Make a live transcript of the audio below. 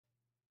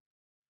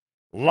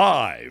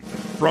Live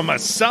from a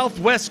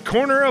southwest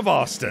corner of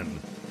Austin,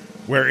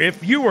 where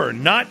if you are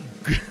not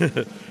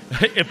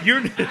if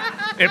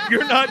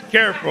you're not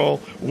careful,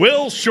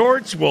 Will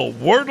Shorts will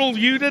wordle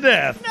you to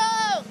death.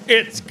 No!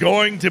 It's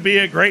going to be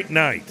a great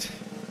night.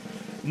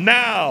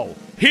 Now,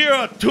 here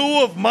are two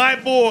of my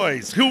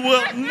boys who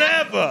will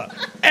never,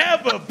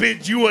 ever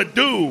bid you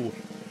adieu.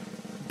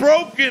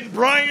 Broken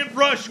Brian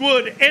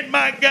Rushwood and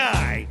my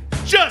guy,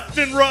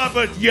 Justin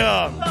Robert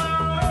Young.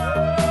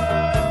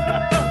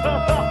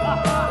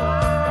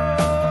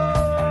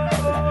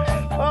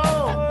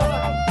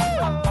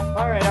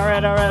 All right.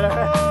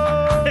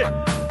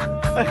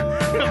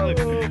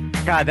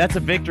 God, that's a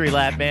victory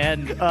lap,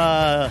 man.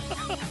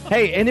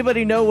 Hey,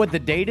 anybody know what the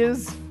date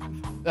is?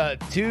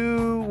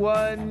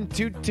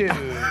 2122.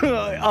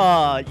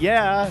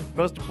 Yeah.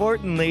 Most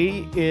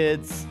importantly,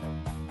 it's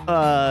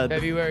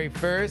February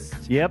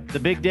 1st. Yep, the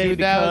big day.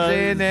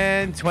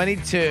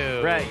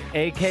 2022. Right,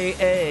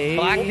 AKA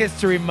Black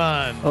History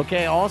Month.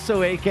 Okay,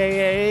 also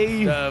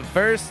AKA the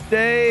first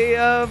day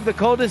of the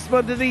coldest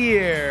month of the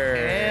year.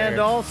 And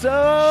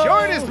also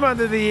shortest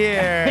month of the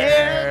year.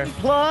 And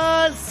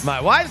plus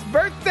my wife's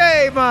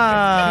birthday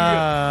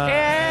month.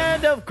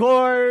 And of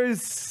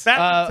course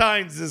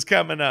Valentine's is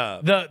coming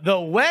up. The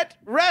wet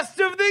rest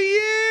of the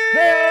year.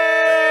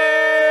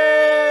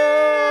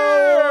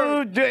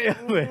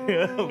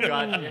 Oh,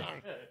 God.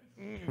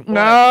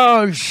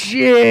 No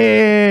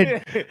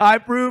shit! I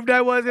proved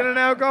I wasn't an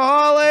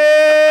alcoholic,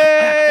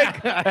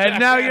 and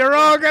now you're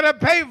all gonna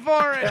pay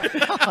for it.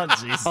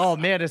 Oh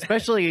man,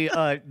 especially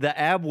the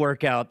ab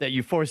workout that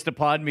you forced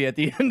upon me at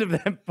the end of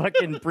that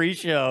fucking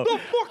pre-show. The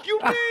fuck you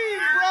mean,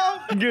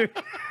 bro?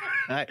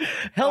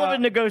 Hell of a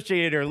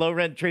negotiator, low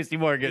rent Tracy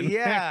Morgan.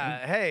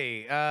 Yeah.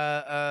 Hey,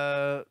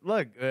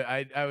 look,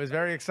 I was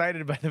very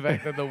excited by the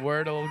fact that the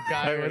Wordle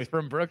guy was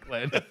from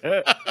Brooklyn.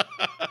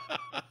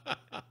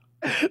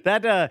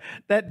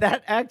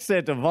 That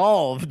accent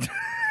evolved.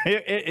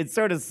 It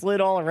sort of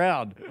slid all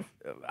around.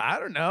 I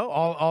don't know,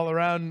 all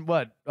around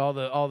what? All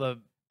around the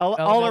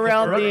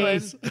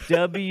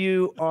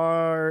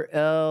WRL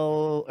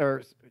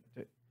or.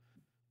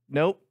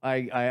 Nope,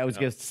 I was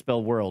going to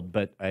spell world,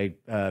 but I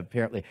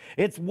apparently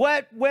it's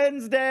Wet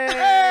Wednesday.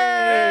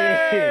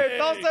 Hey!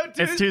 It's also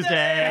Tuesday. It's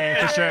Tuesday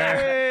for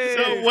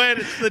sure. So when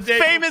it's the day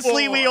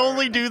Famously, before. we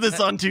only do this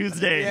on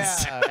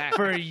Tuesdays. Yeah,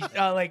 for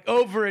like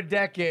over a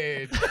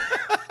decade.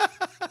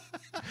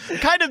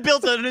 Kind of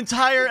built an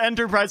entire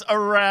enterprise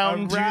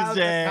around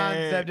Tuesday. The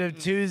concept of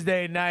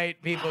Tuesday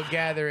night people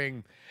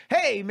gathering.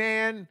 Hey,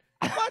 man,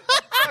 what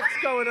the fuck's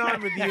going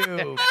on with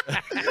you?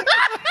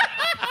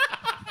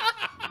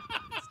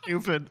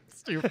 Stupid,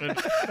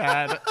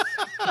 bad.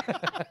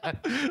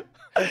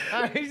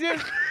 This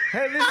is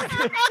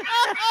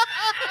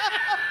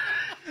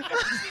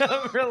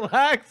a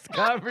relaxed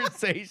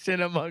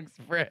conversation amongst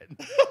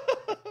friends.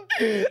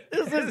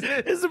 This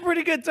is a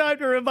pretty good time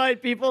to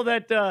remind people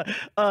that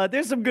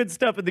there's some good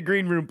stuff in the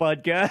Green Room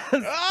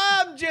podcast.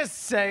 I'm just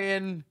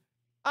saying.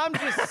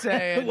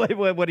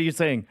 What are you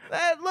saying?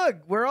 Look,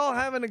 we're all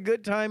having a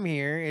good time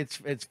here.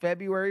 It's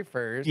February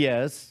 1st.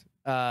 Yes.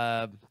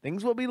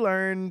 Things will be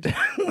learned.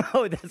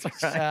 Oh, that's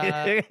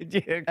right.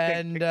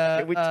 And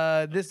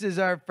this is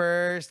our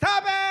first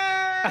topic.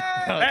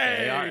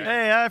 Okay, all right.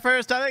 Hey, our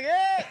first topic.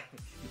 Yeah.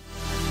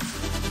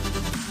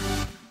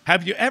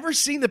 Have you ever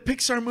seen the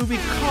Pixar movie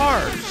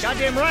Cars?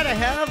 Goddamn right I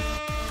have.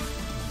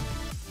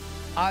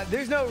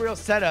 There's no real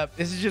setup.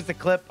 This is just a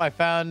clip I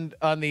found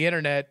on the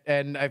internet,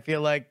 and I feel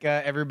like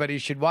everybody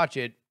should watch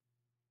it.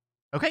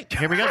 Okay,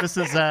 here we go. This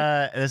is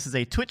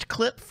a Twitch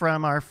clip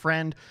from our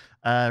friend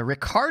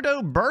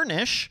Ricardo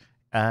Burnish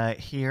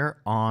here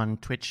on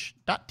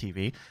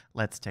twitch.tv.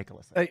 Let's take a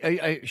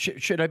listen.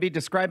 Should I be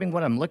describing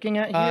what I'm looking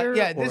at here?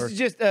 Yeah, this is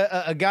just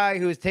a guy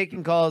who is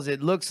taking calls.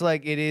 It looks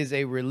like it is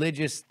a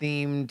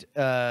religious-themed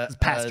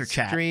Pastor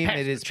Chat. stream.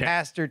 Pastor It is Chat.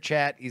 Pastor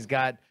Chat. He's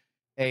got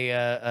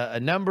a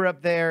number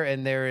up there,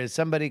 and there is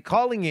somebody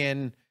calling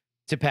in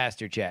to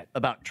Pastor Chat.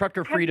 about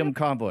Trucker Freedom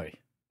Convoy.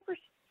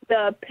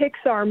 The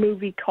Pixar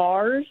movie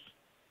Cars.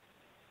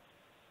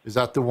 Is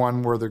that the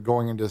one where they're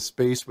going into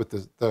space with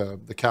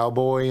the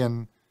cowboy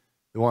and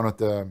the one with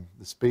the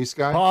space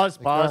guy?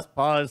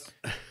 Pause.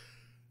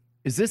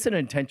 Is this an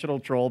intentional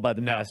troll by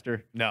the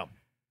pastor? No,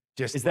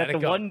 just Is let that it the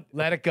go. one?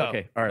 Let it go.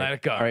 Okay, all right. Let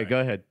it go. All right, go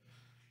ahead.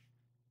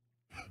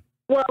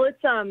 Well,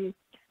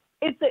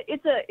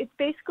 it's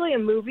basically a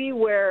movie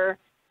where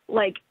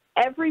like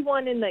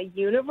everyone in the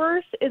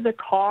universe is a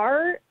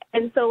car,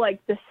 and so like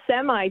the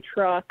semi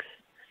trucks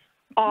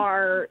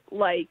are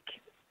like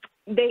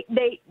they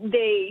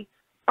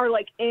are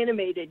like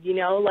animated, you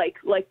know, like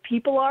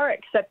people are,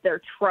 except they're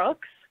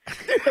trucks.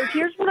 So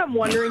here's what I'm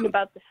wondering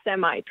about the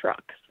semi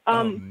trucks.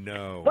 Oh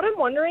no. What I'm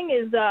wondering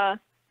is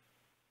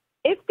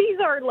if these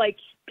are like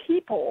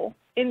people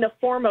in the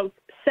form of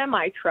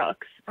semi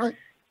trucks,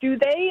 do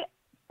they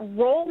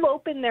roll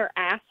open their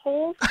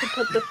assholes to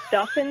put the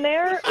stuff in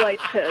there, like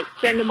to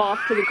send them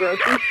off to the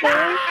grocery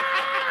store?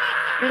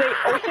 Do they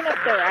open up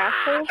their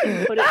assholes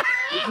and put it,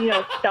 you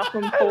know, stuff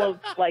them full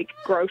of like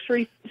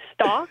grocery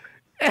stock?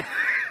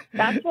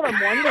 That's what I'm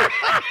wondering.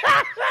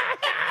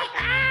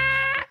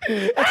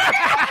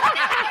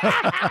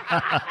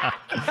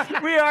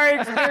 We are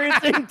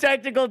experiencing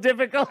technical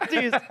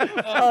difficulties.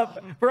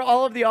 For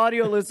all of the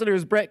audio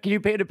listeners, Brett, can you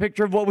paint a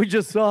picture of what we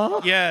just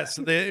saw? Yes,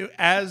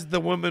 as the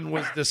woman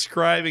was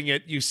describing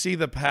it, you see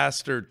the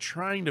pastor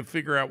trying to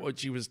figure out what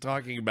she was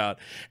talking about.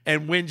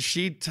 And when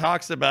she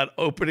talks about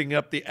opening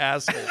up the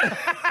asshole,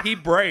 he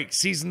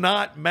breaks. He's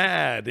not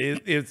mad.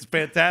 It's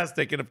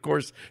fantastic. And, of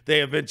course,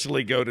 they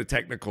eventually go to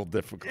technical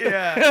difficulties.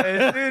 Yeah,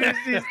 as soon as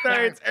she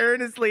starts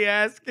earnestly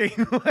asking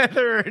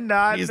whether or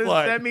not He's the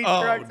like,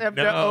 semi-trucks "Oh, have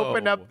to no."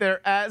 open up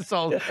their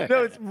assholes.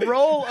 No, it's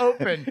roll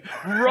open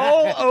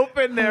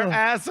their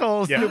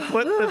assholes to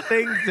put the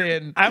things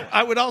in.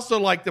 I would also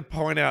like to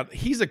point out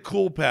he's a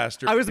cool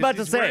pastor. I was about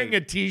because to he's say. wearing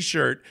a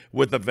T-shirt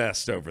with a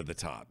vest over the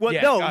top. Well,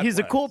 Yeah, no, God he's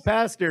a bless. cool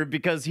pastor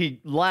because he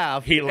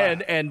laughed. He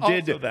laughed. and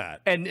Also did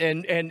that. and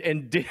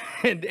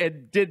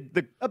did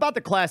the about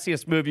the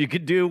classiest move you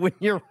could do when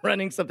you're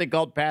running something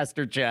called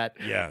Pastor Chat.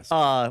 Yes.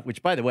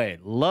 Which, by the way,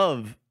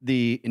 love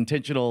the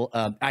intentional.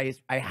 I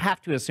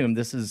have to assume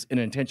this is an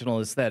intentional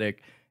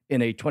aesthetic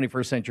in a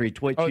 21st century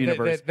Twitch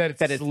universe. That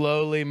it's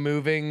slowly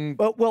moving.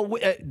 Well,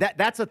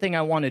 that's the thing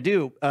I want to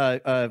do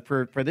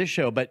for this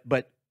show, but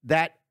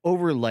that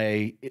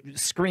overlay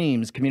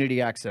screams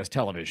community access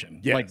television.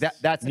 Yes. Like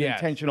that's an Yes.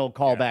 intentional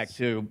callback Yes.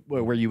 to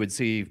where you would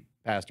see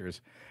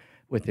pastors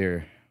with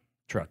their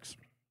trucks.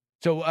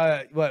 So,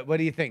 what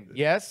do you think?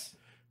 Yes.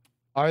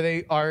 Are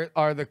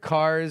the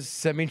cars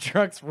semi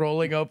trucks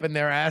rolling open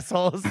their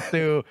assholes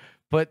to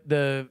put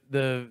the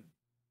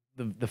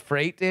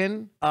freight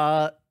in?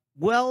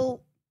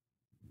 Well,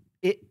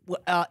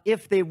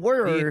 if they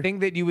were, Do you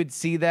think that you would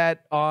see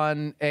that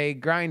on a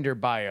Grinder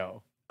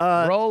bio?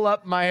 Uh, Roll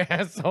up my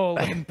asshole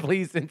and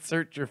please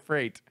insert your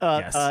freight.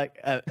 Yes.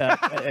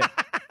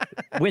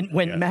 When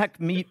Mac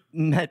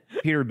met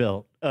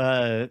Peterbilt,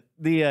 I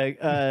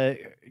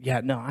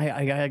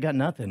got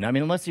nothing. I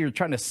mean, unless you're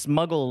trying to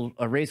smuggle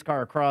a race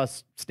car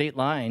across state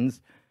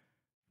lines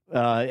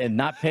and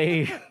not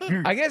pay.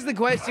 I guess the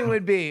question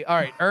would be, all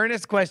right,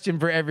 earnest question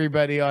for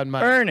everybody on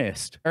my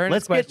Ernest.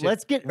 Earnest question.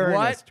 Let's get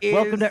Ernest. What is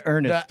Welcome to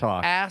Ernest the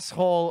Talk.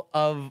 asshole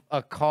of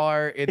a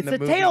car in It's the the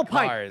movie tailpipe.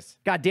 Cars?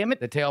 God damn it.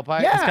 The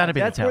tailpipe? Yeah, It's gotta be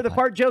the that's where the tailpipe.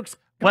 fart jokes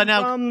come Well,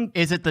 now, from.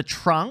 is it the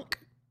trunk?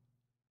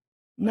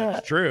 No,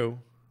 It's true.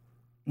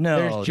 no.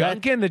 There's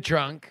junk in the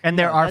trunk. And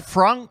there No, are that's-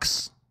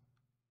 frunks.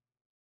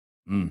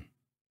 I'm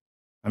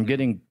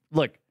getting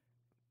look.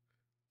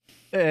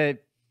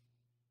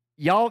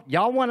 Y'all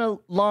want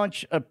to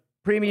launch a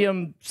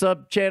premium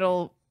sub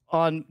channel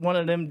on one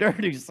of them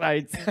dirty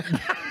sites?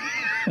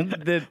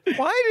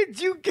 Why did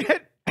you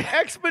get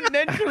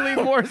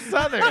exponentially more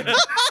southern? If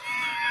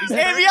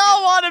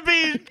y'all want to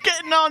be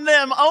getting on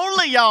them,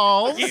 only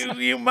y'all.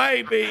 You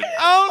may be.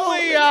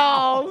 Only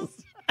y'all.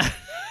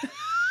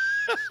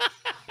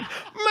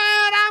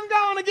 Man, I'm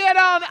gonna get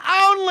on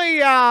only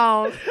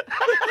y'all.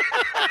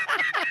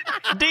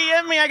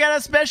 DM me. I got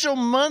a special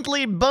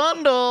monthly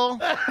bundle.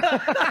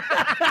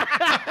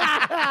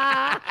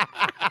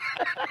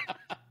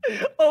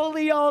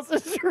 Only y'all's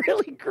is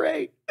really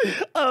great.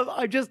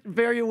 I'm just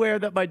very aware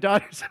that my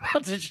daughter's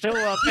about to show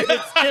up. And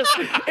it's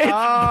breaking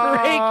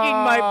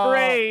my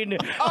brain to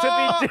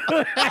be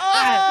doing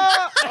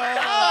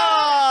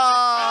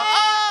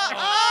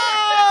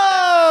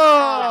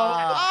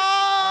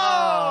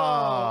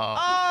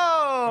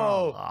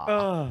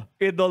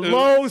in the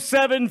low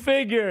seven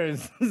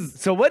figures.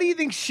 So what do you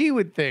think she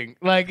would think?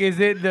 Like, is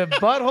it the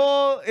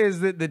butthole?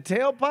 Is it the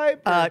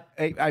tailpipe?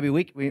 I mean,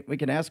 we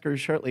can ask her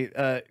shortly.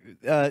 I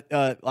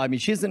mean,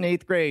 she's in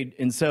 8th grade,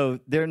 and so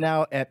they're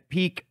now at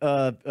peak.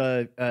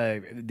 The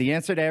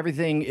answer to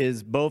everything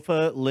is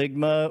Bofa,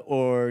 Ligma,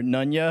 or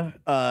Nunya.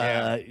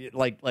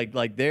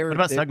 Like they're. What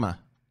about Sugma?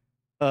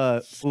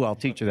 Ooh, I'll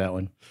teach you that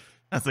one.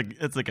 That's a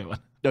good one.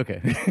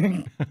 Okay.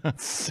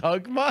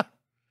 Sugma?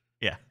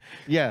 Yeah.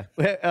 Yeah.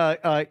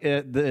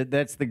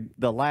 That's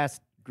the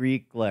last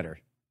Greek letter.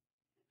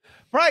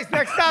 Price,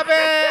 next topic!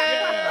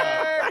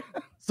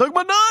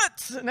 Sugma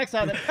nuts. Next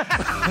topic.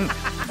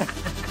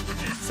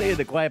 Say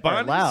the quiet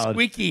part Bonnie loud.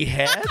 Squeaky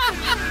head.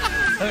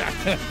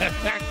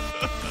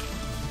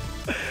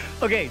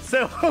 Okay,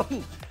 so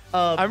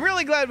I'm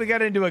really glad we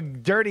got into a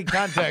dirty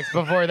context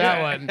before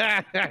that one.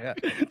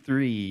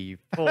 3,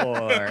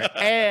 4,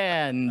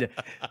 and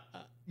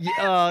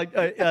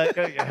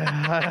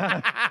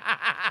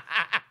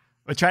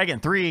We'll try again.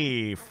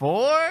 3, 4.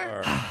 all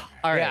right.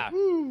 Yeah.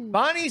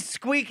 Bonnie's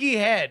squeaky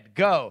head.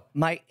 Go.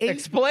 My 8.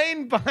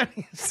 Explain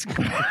Bonnie's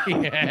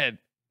squeaky head.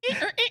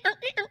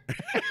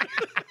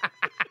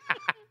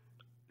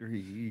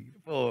 3,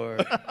 4,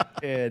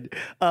 and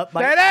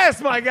That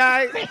ass, my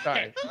guy.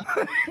 Sorry.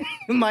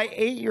 my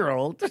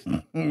 8-year-old.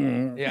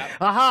 Yeah.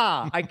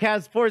 Aha! I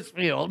cast force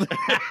field.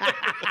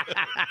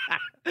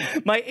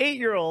 My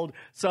 8-year-old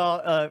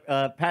saw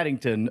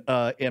Paddington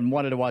and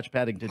wanted to watch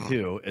Paddington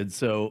 2, and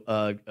so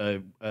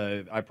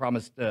I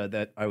promised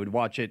that I would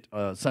watch it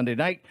Sunday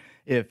night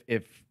if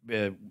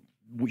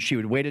she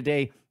would wait a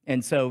day.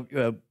 And so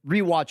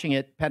rewatching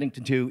it,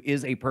 Paddington 2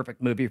 is a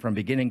perfect movie from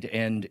beginning to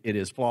end. It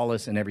is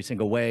flawless in every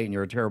single way, and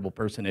you're a terrible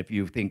person if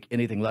you think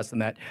anything less than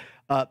that.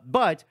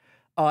 But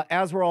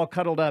as we're all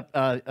cuddled up,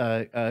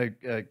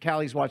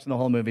 Callie's watching the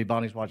whole movie,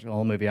 Bonnie's watching the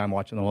whole movie, I'm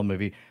watching the whole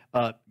movie.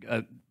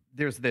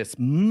 There's this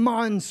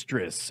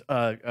monstrous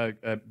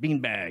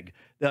beanbag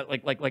that,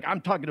 like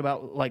I'm talking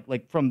about,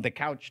 like from the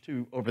couch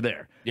to over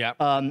there. Yeah.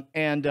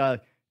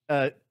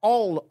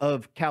 All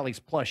of Callie's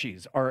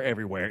plushies are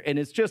everywhere, and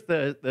it's just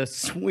the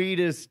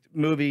sweetest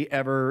movie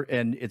ever,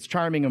 and it's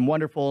charming and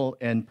wonderful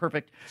and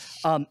perfect.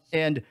 As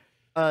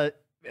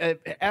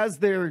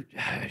they're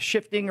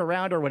shifting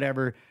around or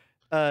whatever,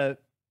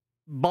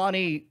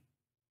 Bonnie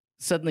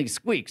suddenly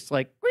squeaks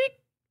like squeak,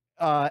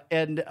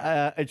 and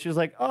she's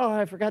like, "Oh,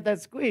 I forgot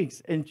that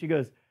squeaks," and she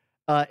goes.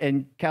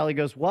 And Callie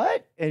goes,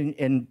 "What?"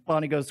 And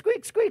Bonnie goes,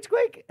 "Squeak, squeak,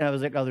 squeak." And I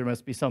was like, "Oh, there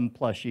must be some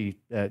plushie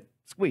that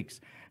squeaks."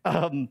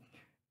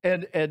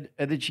 And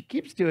then she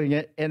keeps doing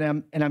it, and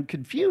I'm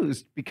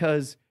confused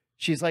because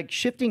she's like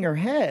shifting her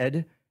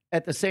head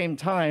at the same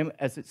time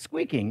as it's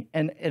squeaking,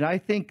 and I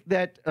think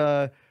that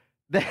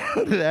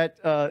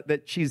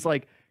that she's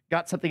like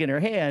got something in her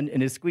hand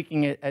and is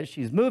squeaking it as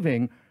she's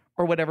moving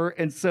or whatever.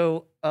 And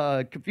so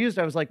confused,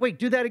 I was like, "Wait,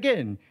 do that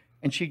again."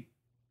 And she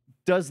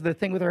does the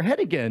thing with her head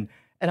again,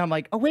 and I'm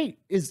like, "Oh wait,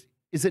 is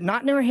it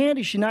not in her hand?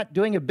 Is she not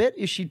doing a bit?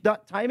 Is she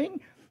not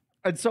timing?"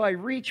 And so I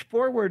reach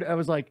forward. I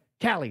was like,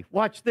 "Callie,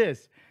 watch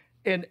this."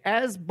 And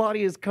as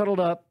Bonnie is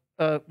cuddled up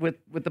with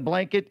the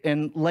blanket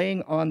and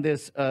laying on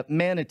this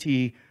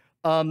manatee,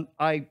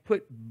 I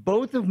put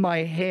both of my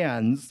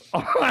hands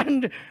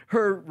on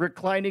her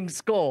reclining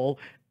skull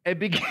and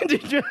began to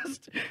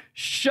just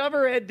shove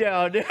her head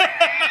down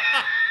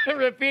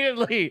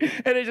repeatedly.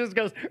 And it just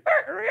goes,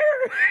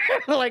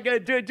 like,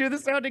 do the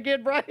sound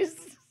again,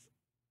 Bryce?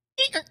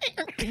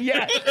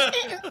 Yeah,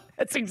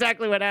 that's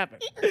exactly what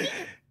happened.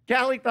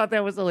 Callie thought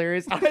that was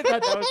hilarious. I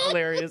thought that was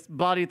hilarious.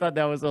 Bonnie thought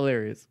that was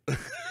hilarious.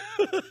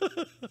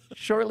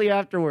 Shortly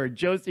afterward,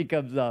 Josie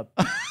comes up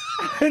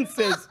and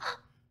says,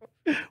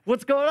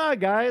 "What's going on,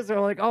 guys?"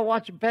 They're like, "Oh,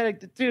 watching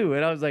Paddington 2."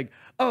 And I was like,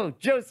 "Oh,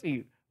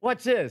 Josie,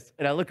 watch this."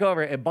 And I look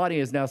over, and Bonnie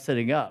is now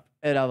sitting up.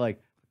 And I'm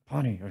like,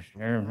 "Bonnie."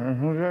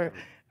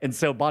 And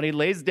so Bonnie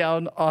lays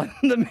down on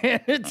the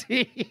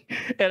manatee,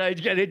 and I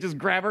just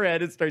grab her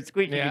head and start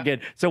squeaking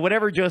again. So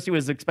whatever Josie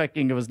was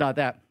expecting, it was not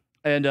that.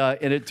 And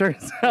it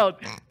turns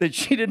out that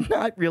she did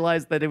not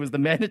realize that it was the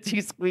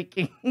manatee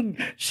squeaking.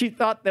 She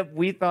thought that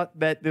we thought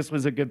that this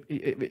was a good.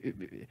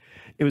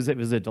 It was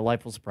a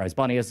delightful surprise.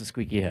 Bonnie has a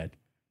squeaky head.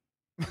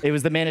 It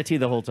was the manatee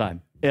the whole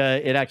time.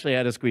 It actually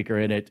had a squeaker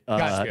in it.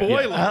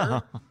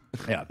 Spoiler.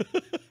 Yeah.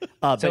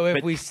 So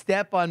if we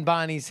step on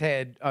Bonnie's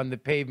head on the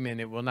pavement,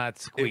 it will not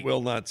squeak. It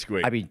will not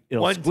squeak. I mean,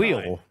 it'll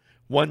squeal.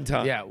 One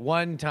time. Yeah,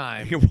 one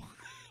time.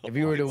 If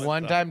you were to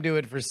one time do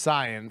it for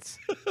science,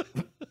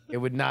 it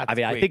would not I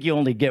mean, squeak. I think you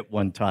only get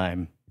one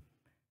time.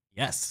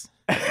 Yes.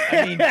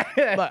 I mean,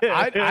 look,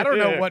 I don't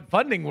know what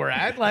funding we're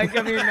at. Like,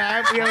 I mean, we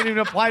haven't even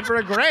applied for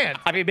a grant.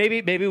 I mean,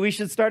 maybe we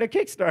should start a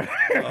Kickstarter.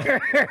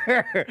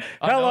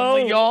 Hello,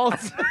 y'all.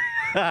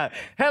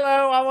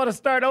 Hello, I want to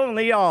start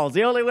Only Y'all's,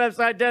 the only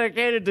website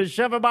dedicated to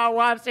shoving my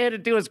wife's head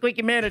into a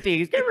squeaky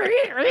manatee.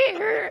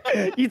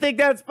 You think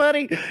that's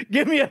funny?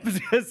 Give me a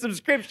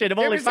subscription of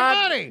only Give me some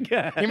money.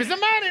 Give me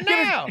some money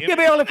now. Give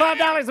me only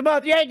 $5 a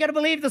month. You ain't gonna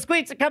believe the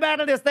squeaks that come out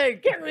of this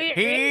thing.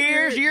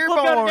 Here's your We'll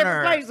go to boner.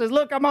 different places.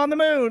 Look, I'm on the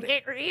moon.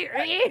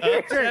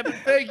 7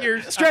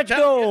 figures. Stretch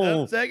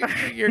goal. Second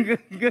figure.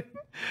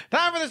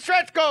 Time for the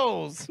stretch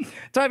goals.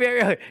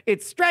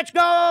 It's Stretch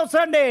Goal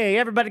Sunday.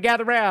 Everybody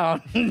gather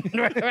around.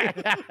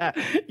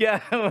 Yeah,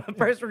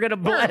 first we're gonna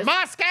bless.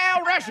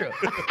 Moscow, Russia.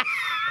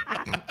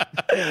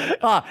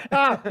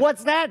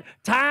 What's that?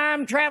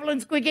 Time traveling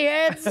squeaky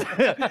heads?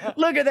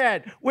 Look at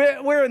that.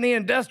 We're in the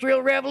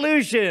Industrial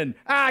Revolution.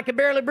 I can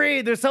barely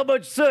breathe. There's so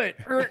much soot.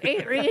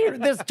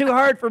 This is too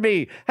hard for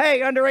me.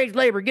 Hey, underage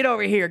labor, get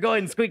over here. Go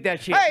ahead and squeak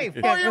that shit. Hey,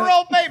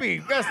 4-year-old baby,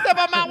 step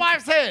on my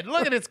wife's head.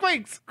 Look at it,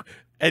 squeaks.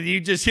 And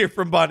you just hear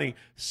from Bonnie,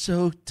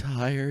 "So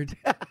tired."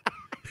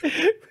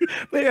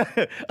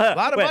 A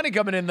lot of money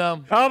coming in,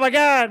 though. Oh my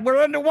God,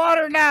 we're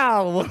underwater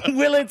now.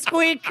 Will it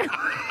squeak?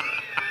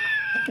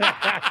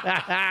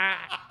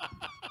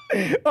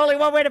 Only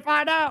one way to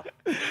find out.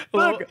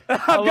 Look,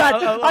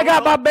 I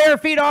got my bare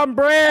feet on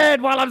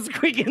bread while I'm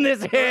squeaking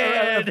this A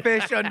head.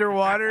 fish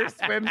underwater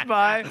swims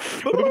by.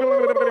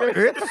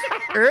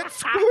 It's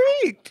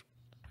squeaked.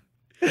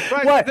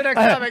 Right, What? the next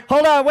topic.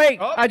 Hold on, wait.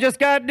 Oh. I just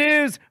got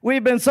news.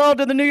 We've been sold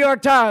to the New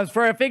York Times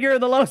for a figure in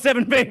the low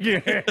 7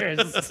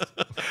 figures.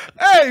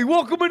 Hey,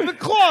 welcome into the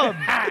club.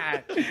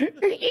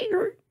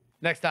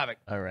 Next topic.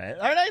 All right.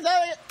 Our next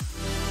topic.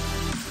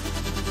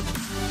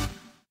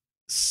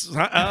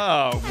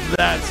 Oh,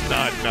 that's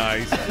not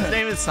nice. His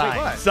name is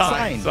Sign.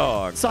 Sign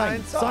song.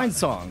 Sign song. Side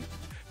song.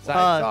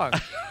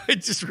 I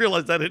just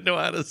realized I didn't know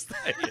how to say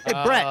it.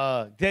 Hey,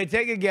 Brett.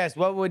 Take a guess.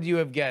 What would you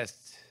have guessed?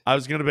 I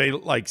was gonna be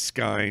like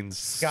Skynes.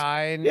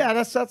 Skine. Yeah,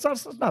 that's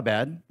not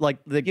bad. Like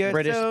the You're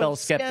British so spell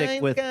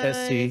skeptic with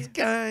SC.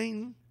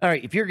 Skine. All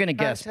right, if you're gonna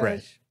guess,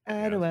 Brett.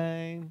 How do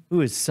I?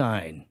 Who is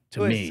Sign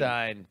to Who me? is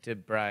Sign to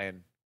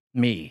Brian?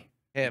 Me.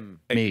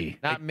 Him. Me.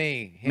 Not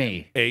me. Him.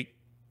 Me. A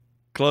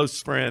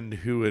close friend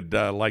who would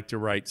like to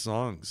write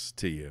songs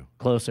to you.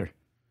 Closer.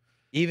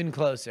 Even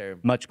closer.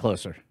 Much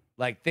closer.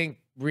 Like, think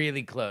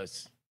really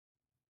close.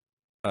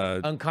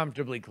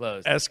 Uncomfortably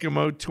close.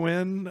 Eskimo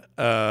twin.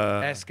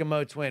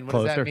 Eskimo twin. What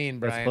does Closer. that mean,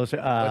 That's Brian? closer.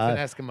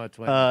 What's an Eskimo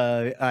twin?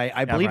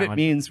 I believe Brian. it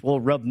means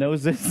we'll rub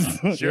noses.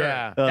 Sure.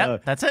 Yeah.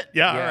 Yep, that's it.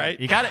 Yeah, Yeah. all right.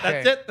 You got it.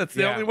 That's Okay. it. That's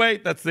the Yeah. only way.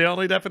 That's the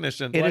only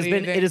definition. It What has do you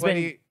been. think- It has what do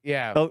been. you-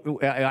 yeah. Oh,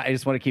 I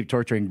just want to keep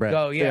torturing Brett.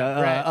 Go, yeah,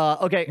 Brett.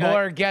 Okay.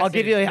 More I'll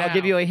give you. guesses I'll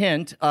give now. you a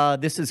hint.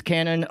 This is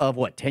canon of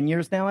what? 10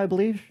 years now, I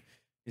believe.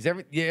 Is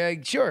every? Yeah,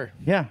 sure.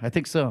 Yeah, I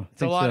think so.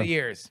 It's a lot of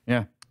years.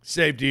 Yeah.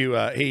 Saved you.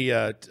 He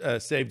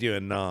saved you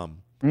in Nam.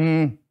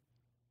 No.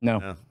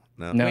 No.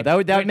 No. That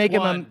would Which make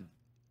him. one?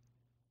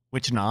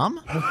 Which nom?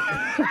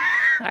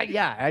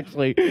 Yeah,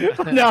 actually.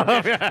 No,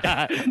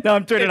 no,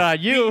 I'm turning on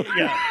you.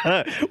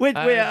 Wait,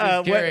 I was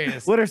just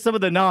curious. what are some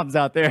of the knobs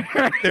out there?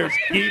 There's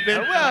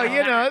even. Well,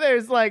 you know,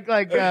 there's like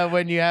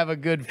when you have a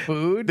good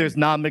food. There's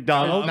Nom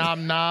McDonald.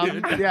 Nom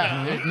nom.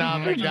 Yeah, there's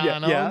nom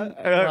McDonald.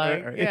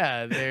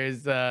 Yeah.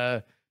 There's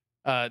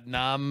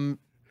nom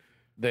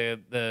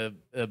the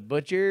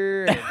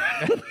butcher,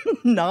 and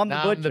Nom the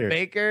nom butcher. the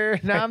baker,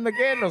 nom the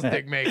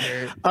candlestick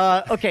maker.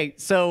 Okay,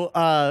 so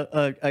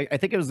I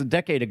think it was a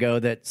decade ago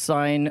that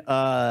Sign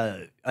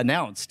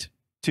announced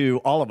to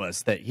all of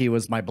us that he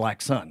was my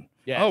black son.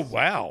 Yes. Oh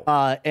wow.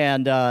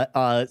 And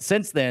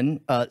since then,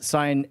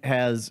 Sign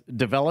has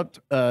developed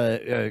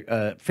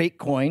fake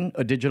coin,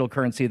 a digital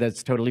currency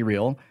that's totally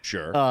real.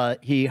 Sure.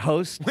 He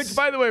hosts. Which,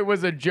 by the way,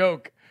 was a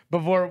joke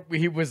before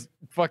he was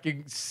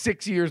fucking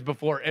 6 years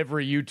before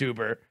every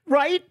YouTuber.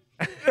 Right?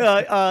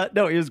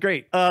 No, it was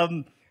great.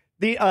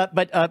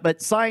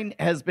 But Sign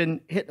has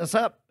been hitting us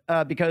up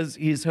because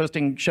he's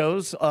hosting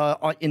shows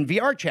in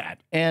VR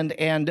chat, and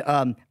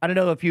I don't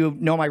know if you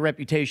know my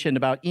reputation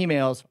about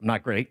emails. I'm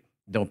not great.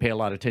 Don't pay a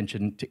lot of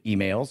attention to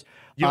emails.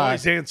 You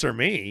always answer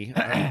me.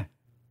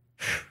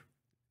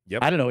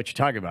 Yep. I don't know what you're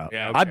talking about.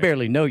 Yeah, I okay.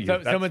 barely know you.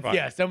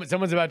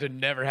 Someone's about to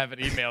never have an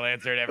email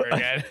answered ever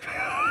again.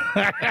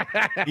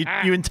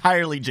 You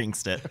entirely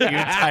jinxed it. You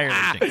entirely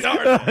jinxed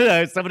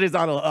it. Somebody's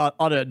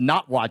on a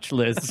not watch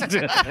list.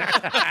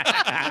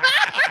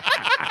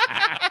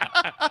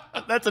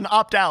 That's an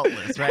opt-out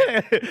list,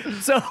 right?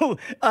 So,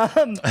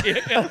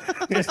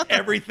 Just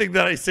everything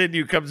that I send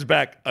you comes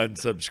back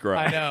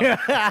unsubscribe. I know.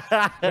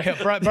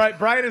 Yeah,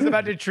 Brian is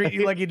about to treat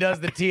you like he does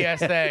the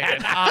TSA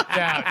and opt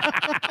out.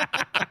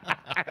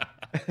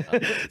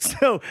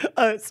 So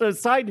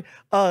Sign,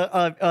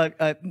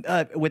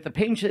 with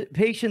the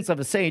patience of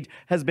a saint,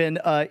 has been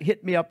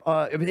hitting me up,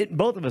 hitting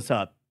both of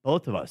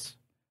us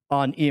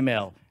on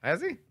email.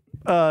 Has he?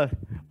 Oh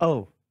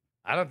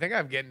I don't think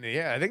I'm getting it.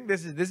 Yeah, I think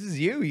this is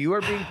you. You are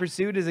being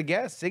pursued as a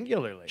guest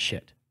singularly.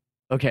 shit.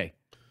 Okay,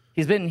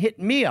 he's been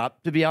hitting me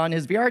up to be on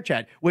his VR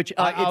chat, which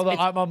Although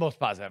I'm almost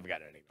positive I've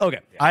got it anyway. okay.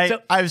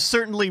 I was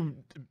certainly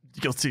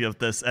guilty of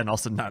this and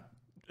also not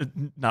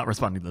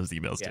responding to those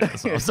emails too.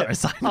 So I'm sorry,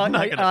 Simon. I'm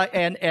not gonna-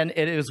 and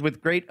it is with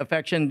great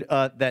affection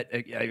that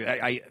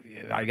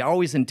I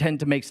always intend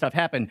to make stuff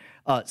happen.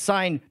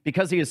 Sign,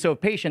 because he is so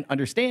patient,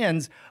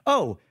 understands,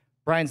 oh,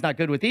 Brian's not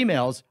good with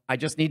emails. I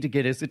just need to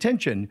get his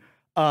attention.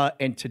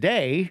 And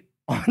today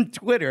on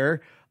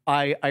Twitter,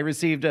 I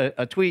received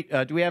a tweet.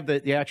 Do we have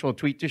the actual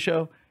tweet to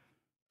show?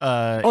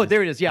 Oh,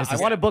 there it is. Yeah, I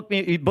want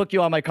to book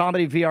you on my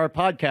comedy VR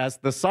podcast,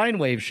 The Sine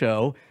Wave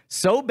Show.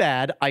 So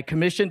bad, I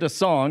commissioned a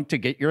song to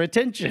get your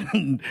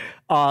attention.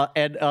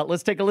 And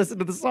let's take a listen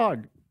to the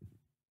song.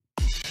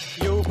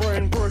 Yo,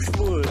 Brian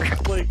Brushwood,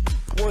 like,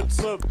 what's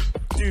up,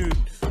 dude?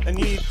 I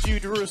need you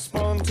to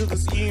respond to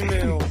this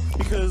email,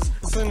 because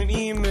I sent an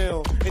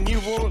email, and you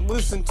won't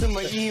listen to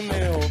my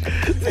email,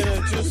 and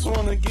I just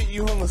want to get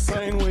you on the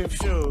Sine Wave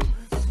Show.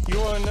 You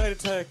are a night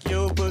attack,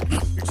 yo, but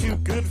you're too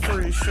good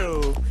for a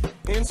show.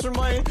 Answer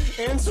my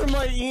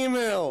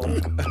email.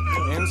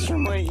 Answer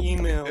my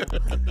email.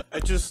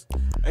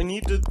 I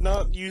need to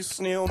not use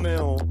snail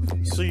mail,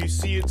 so you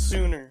see it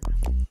sooner.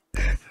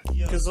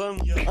 Cause I'm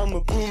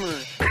a boomer,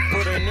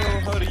 but I know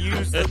how to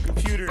use the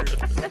computer.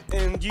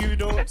 And you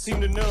don't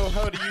seem to know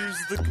how to use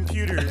the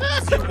computer.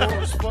 So you won't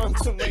respond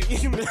to my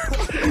email.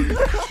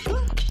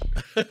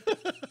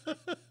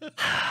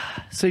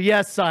 So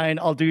yes, Sign,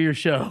 I'll do your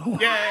show.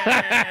 Yeah.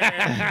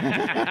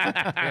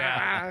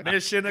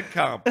 Mission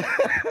accomplished.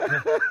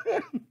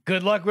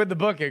 Good luck with the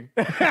booking.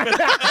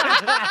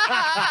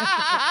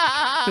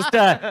 Just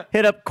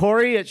hit up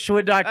Corey at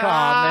Schwood.com.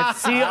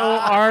 That's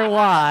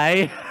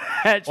CORY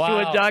at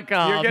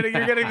Schwood.com. You're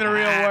getting the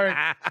real work.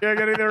 You're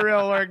getting the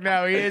real work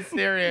now. He is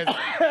serious.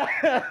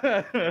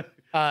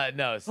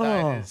 No,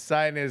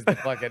 Sign is the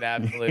fucking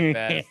absolute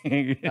best.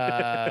 And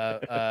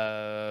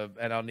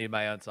I'll need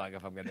my own song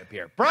if I'm going to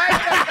appear. Brian!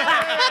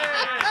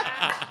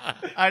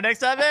 All right,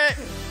 next up it.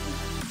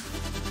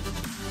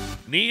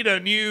 Need a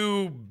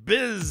new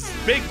big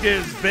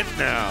biz bit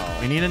now.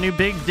 We need a new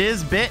big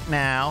Diz bit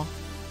now.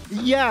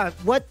 Yeah.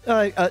 What?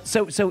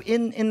 So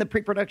in the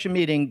pre-production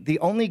meeting, the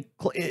only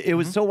it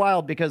was so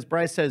wild because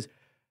Bryce says,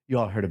 "You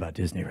all heard about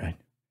Disney, right?"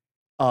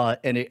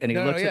 And he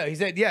looks. Yeah, he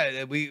said,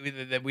 that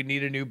we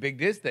need a new Big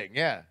Diz thing.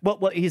 Yeah.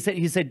 Well, he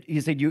said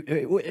you.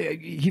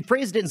 He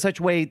phrased it in such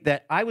a way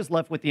that I was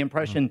left with the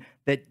impression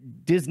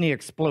that Disney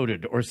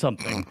exploded or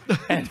something.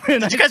 And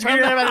Did you guys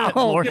figure out about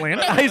Lord Land?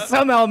 I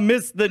somehow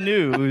missed the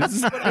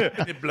news.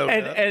 It blew up.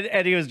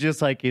 and he was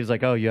just like,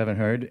 "Oh, you haven't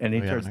heard?" And he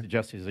Oh, yeah, turns I to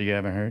Josie, he's like, "You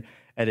haven't heard?"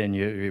 And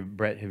then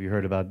Brett, have you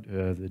heard about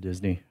the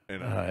Disney?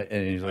 And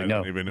he's like, I "No."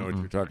 don't even know what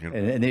you're talking about.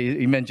 And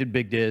he mentioned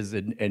Big Diz,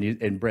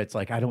 and Brett's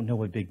like, "I don't know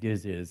what Big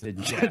Diz is."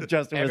 And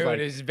Justin was Everyone like,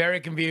 is very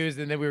confused,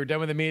 and then we were done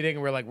with the meeting,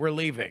 and we're like, we're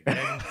leaving.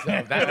 And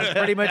so that was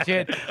pretty much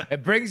it.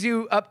 It brings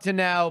you up to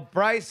now.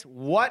 Bryce,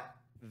 what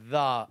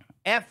the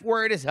F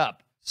word is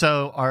up?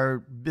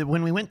 So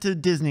when we went to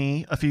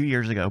Disney a few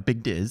years ago,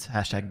 Big Diz,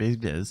 hashtag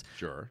Big Diz.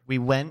 Sure. We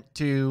went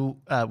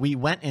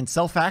and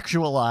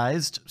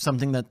self-actualized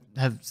something that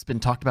has been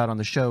talked about on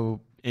the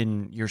show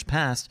in years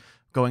past,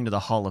 going to the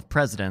Hall of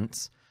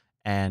Presidents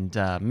and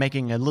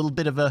making a little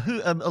bit of a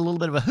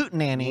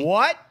hootenanny.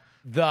 What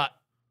the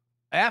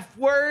F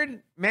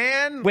word,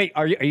 man? "Wait,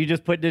 are you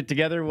just putting it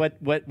together? Where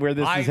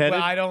this is headed?"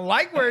 I don't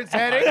like where it's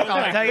heading.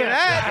 I'll tell you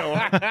that. I'll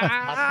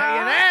tell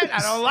you that. I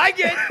don't like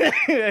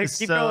it.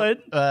 Keep going.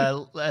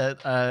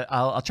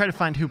 I'll try to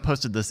find who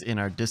posted this in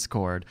our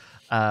Discord.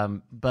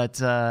 But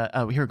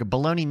here we go.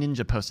 Baloney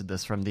Ninja posted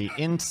this from the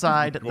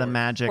Inside the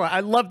Magic. Well,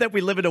 I love that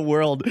we live in a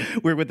world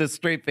where, with a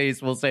straight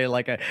face, we'll say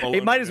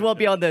it might as well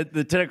be on the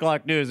 10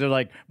 o'clock news. They're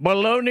like,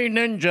 "Baloney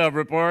Ninja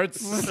reports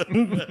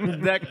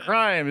that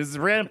crime is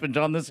rampant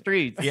on the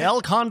streets." The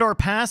El Condor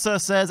Pasa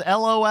says,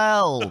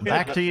 "LOL."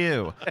 Back to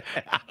you.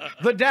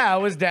 The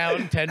Dow is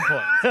down 10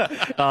 points.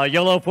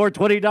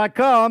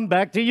 Yellow420.com.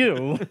 Back to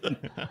you.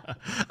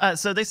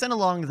 So they sent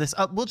along this.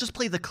 We'll just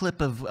play the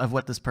clip of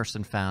what this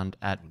person found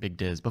at Big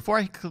Diz. Before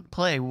I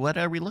play, what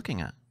are we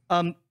looking at?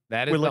 That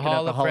is We're the looking at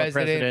Hall the of Hall of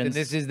Presidents, and Presidents.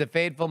 this is the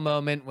fateful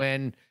moment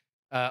when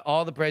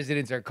all the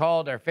presidents are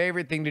called. Our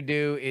favorite thing to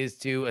do is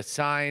to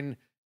assign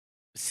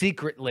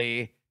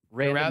secretly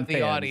Random throughout the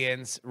fans.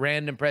 audience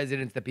random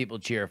presidents that people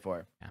cheer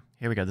for. Yeah,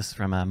 here we go. This is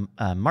from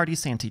Marty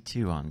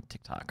Santy2 on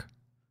TikTok.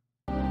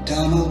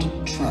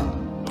 Donald Trump.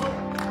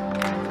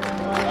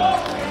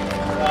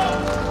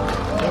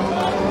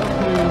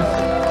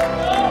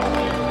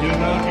 Do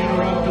not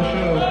interrupt the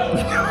show.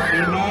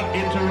 Do not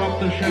interrupt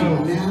the show.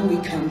 And now we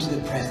come to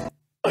the president.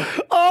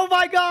 Oh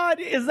my God!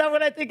 Is that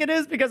what I think it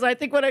is? Because I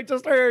think what I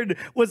just heard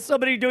was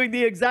somebody doing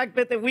the exact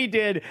bit that we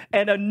did,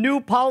 and a new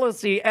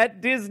policy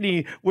at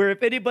Disney where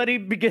if anybody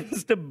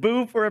begins to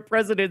boo for a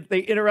president, they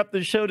interrupt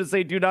the show to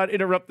say, "Do not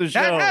interrupt the show."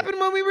 That happened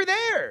when we were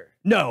there.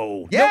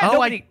 No. Yeah. No, Oh,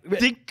 nobody- I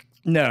think.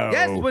 No.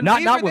 Yes, when not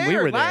we not were when there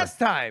we were there last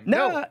time.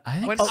 No, No, I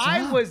think when so.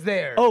 I was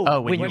there. Oh,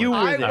 when when you you were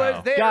were I there.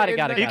 was there. Got it. in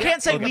Got it. the- You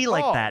can't say in the we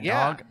like fall. that,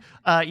 Yeah.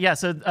 dog. Yeah,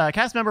 so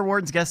cast member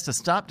warns guests to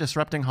stop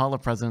disrupting Hall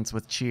of Presidents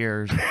with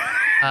cheers.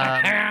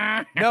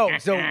 No,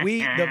 so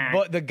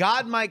the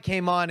God mic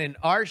came on in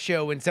our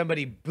show when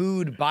somebody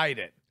booed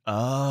Biden.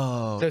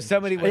 Oh. So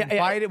somebody when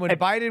Yeah,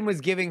 Biden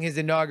was giving his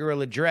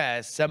inaugural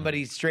address,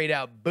 somebody straight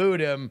out booed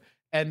him,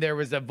 and there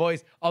was a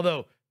voice.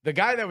 Although the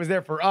guy that was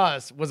there for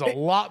us was a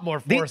lot more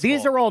forceful.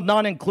 These are all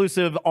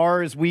non-inclusive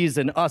R's, we's,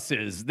 and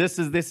us's. This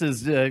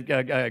is.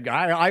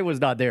 I was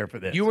not there for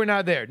this. You were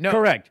not there. No,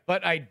 Correct.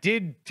 But I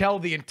did tell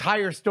the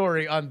entire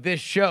story on this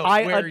show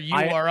where you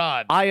are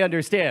on. I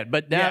understand,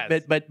 but now,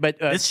 Yes. but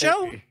This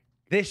show?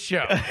 This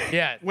show,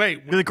 yeah.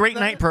 Wait, The Great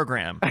Night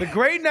Program. The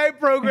Great Night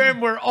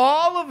Program where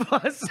all of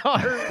us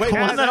are. Wait,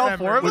 wasn't that all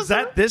four of was us?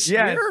 that this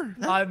Yes. year?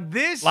 On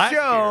this Last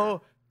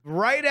show,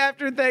 right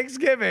after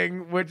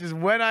Thanksgiving, which is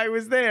when I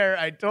was there,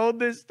 I told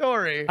this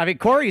story. I mean,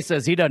 Corey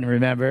says he doesn't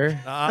remember.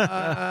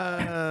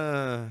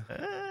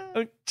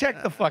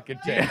 Check the fucking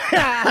tape.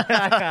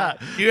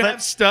 Do you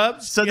have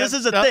stubs? So You this have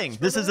is a stubs thing. for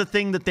This that? is a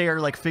thing that they are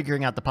like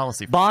figuring out the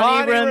policy for.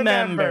 Bonnie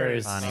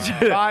remembers.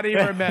 Body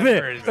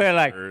remembers. We're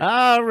like,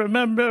 I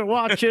remember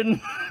watching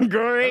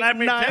Great Let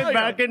me Night tell you,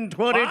 back in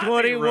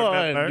 2021.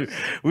 remembers.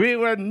 We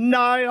were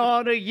nigh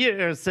on a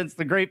year since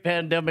the great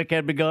pandemic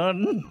had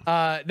begun.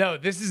 No,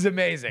 this is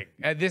amazing.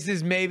 This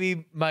is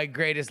maybe my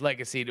greatest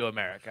legacy to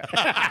America.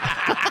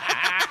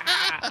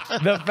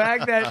 The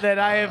fact that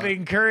I have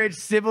encouraged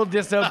civil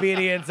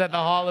disobedience at the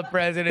Hall of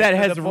Presidents That to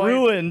has the point-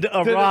 ruined a to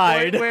the point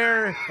ride.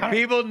 where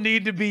people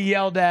need to be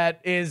yelled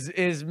at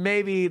is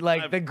maybe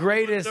like the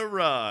greatest. The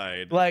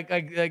ride. Like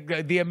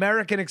the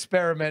American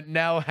experiment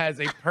now has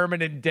a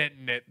permanent dent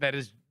in it that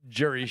is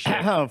jury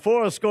shit.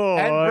 4 And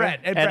Brett,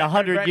 and Brett,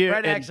 100 Brett years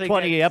and actually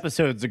 20 gets-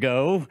 episodes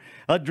ago,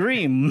 a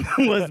dream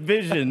was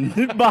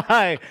visioned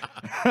by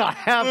a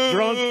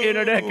half-drunk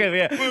internet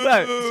comedian.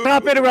 Look,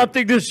 stop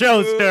interrupting the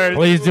show, Stern.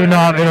 Please do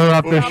not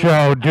interrupt the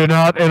show. Do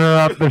not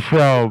interrupt the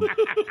show.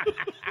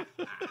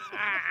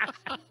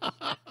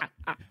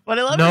 What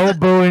I love No is that,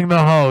 booing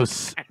the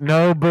host.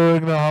 No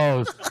booing the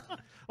host.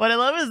 what I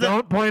love is that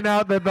Don't point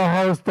out that the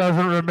host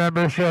doesn't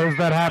remember shows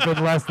that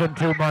happened less than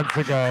 2 months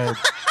ago.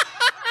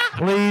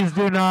 Please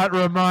do not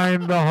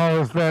remind the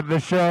host that the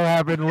show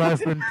happened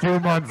less than 2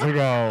 months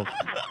ago.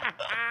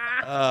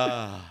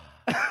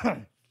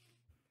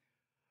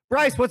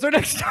 Bryce, what's our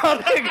next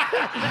topic?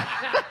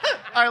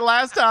 Our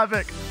last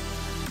topic.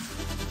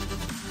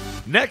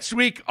 Next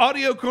week,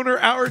 Audio Corner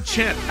Hour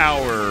Chant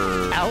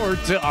Hour. Hour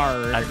to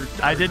hour.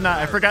 I did not.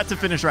 I forgot to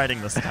finish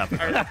writing this topic.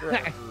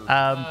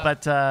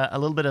 But a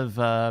little bit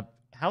of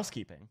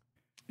housekeeping.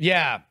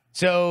 Yeah.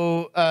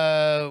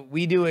 So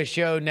we do a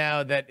show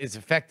now that is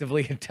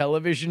effectively a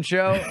television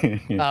show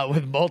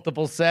with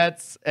multiple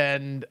sets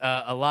and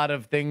a lot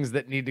of things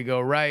that need to go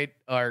right.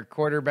 Our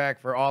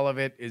quarterback for all of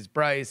it is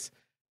Bryce.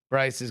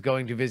 Bryce is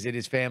going to visit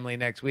his family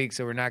next week,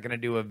 so we're not going to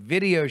do a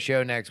video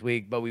show next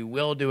week, but we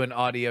will do an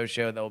audio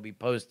show that will be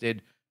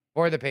posted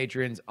for the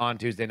patrons on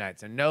Tuesday night.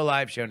 So no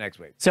live show next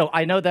week. So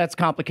I know that's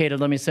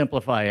complicated. Let me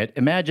simplify it.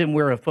 Imagine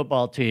we're a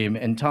football team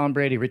and Tom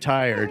Brady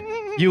retired.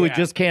 You would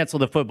just cancel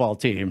the football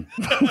team.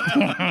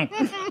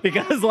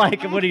 Because,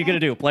 like, what are you going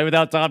to do? Play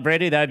without Tom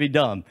Brady? That'd be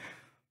dumb.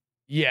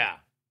 Yeah.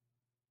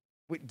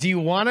 Do you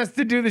want us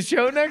to do the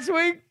show next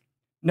week?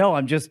 No,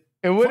 I'm just...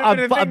 It would have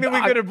been a thing that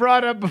we could have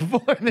brought up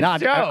before the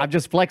show. I'm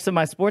just flexing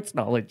my sports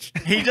knowledge.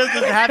 He just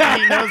is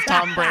happy he knows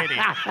Tom Brady.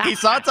 He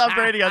saw Tom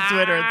Brady on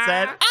Twitter and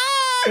said,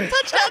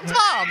 touchdown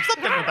Tom,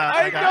 something about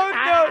I don't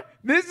know.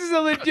 This is a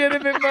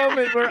legitimate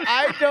moment where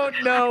I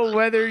don't know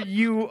whether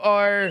you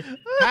are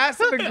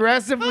passive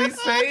aggressively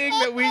saying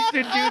that we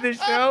should do the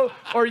show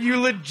or you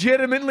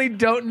legitimately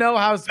don't know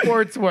how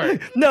sports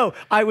work. No,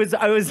 I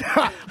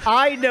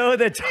know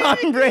that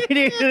Tom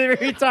Brady is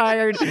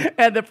retired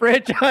and the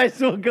franchise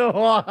will go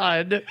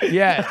on.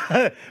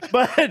 Yeah.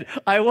 But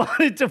I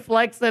wanted to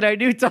flex that I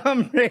knew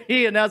Tom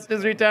Brady announced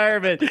his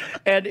retirement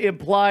and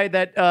imply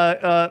that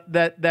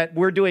that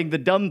we're doing the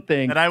dumb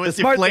thing. That I was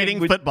The smart deflating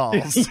thing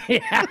footballs.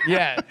 Yeah.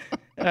 Yeah.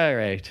 All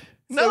right.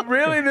 So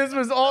really, this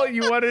was all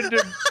you wanted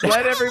to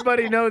let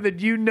everybody know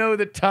that you know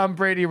that Tom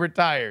Brady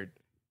retired.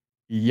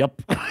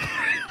 Yep.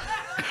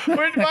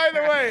 Which, by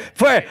the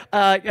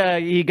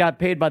way, he got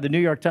paid by the New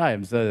York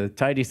Times, a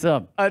tidy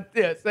sum.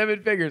 yeah,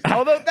 7 figures.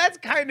 Although that's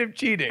kind of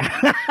cheating.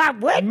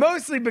 What?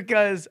 Mostly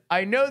because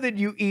I know that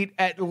you eat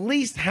at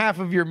least half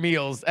of your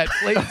meals at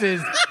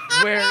places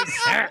where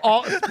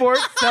all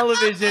sports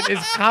television is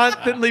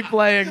constantly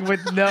playing with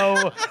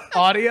no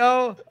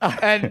audio,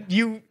 and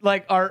you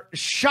like are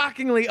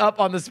shockingly up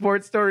on the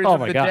sports stories of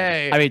the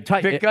day. I mean,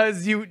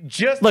 because you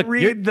just look,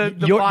 read the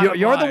you're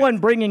the line. one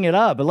bringing it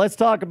up. But let's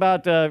talk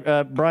about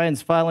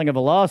Brian's filing of a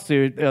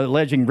lawsuit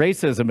alleging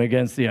racism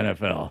against the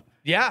NFL.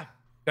 Yeah,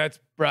 that's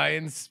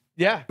Brian's.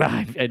 Yeah,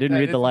 I didn't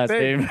read the last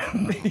name.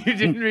 You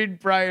didn't read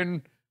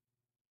Brian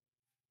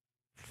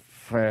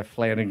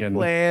Flanagan.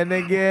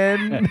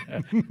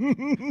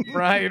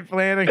 Brian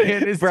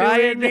Flanagan is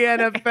suing the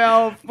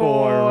NFL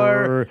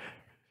for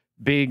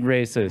being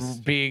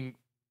racist. being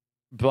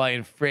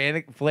Brian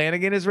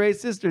Flanagan is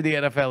racist or the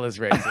NFL is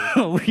racist?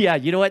 Oh, yeah,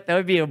 you know what? That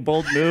would be a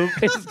bold move.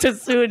 It's to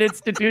sue an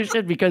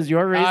institution because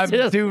you're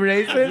racist. I'm too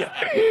racist?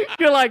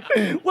 You're like,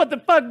 what the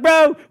fuck,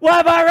 bro?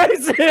 Why am I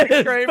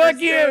racist? Kramer's Fuck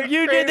you. suing-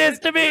 You did this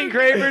to me.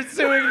 Kramer's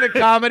suing the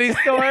Comedy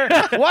Store?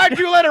 Why'd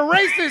you let a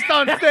racist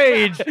on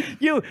stage?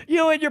 You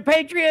and your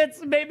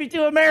Patriots made me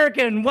too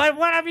American. What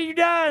have you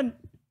done?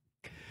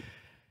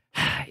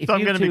 If So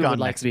I'm you going to be two gone would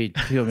like next to be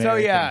too American. So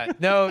yeah,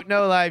 no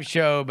live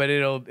show, but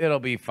it'll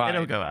be fine.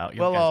 It'll go out.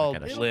 You We'll guys will all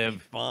get a show. live.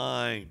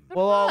 Fine.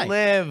 We'll all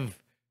live.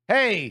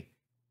 Hey,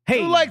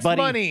 Hey, who likes buddy.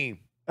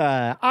 money?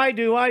 I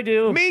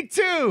do. Me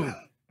too.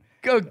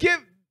 Go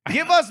give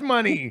us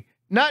money.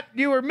 Not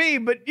you or me,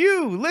 but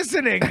you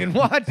listening and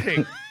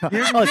watching.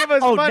 You can give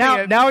us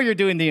money. now you're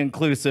doing the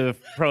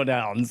inclusive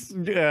pronouns.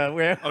 Now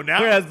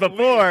Whereas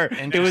before,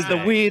 it was the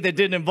we that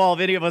didn't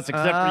involve any of us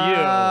except for you.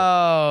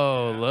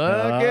 Oh,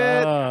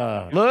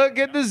 look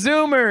at the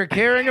Zoomer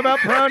caring about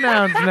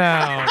pronouns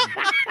now.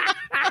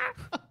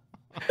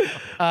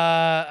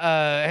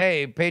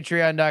 Hey,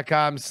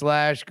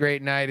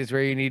 patreon.com/great night is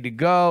where you need to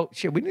go.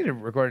 Shit, we need to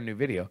record a new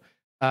video.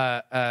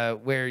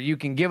 Where you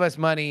can give us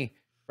money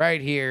right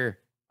here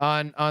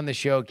on the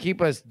show.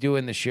 Keep us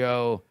doing the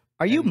show.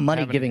 Are you and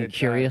money having a giving good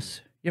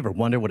curious? You ever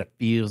wonder what it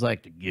feels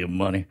like to give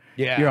money?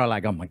 Yeah. You're all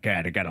like, oh my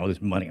God, I got all this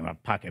money in my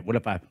pocket. What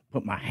if I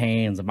put my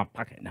hands in my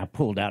pocket and I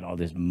pulled out all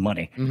this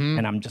money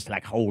and I'm just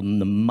like holding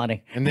the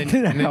money? And then,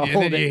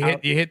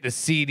 you hit the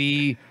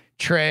CD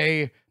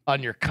tray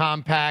on your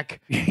compact,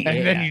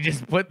 and then you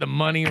just put the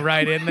money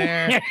right in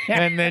there,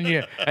 and then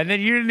you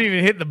didn't even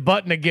hit the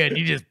button again.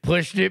 You just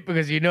pushed it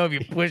because you know if you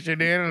push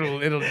it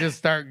in, it'll just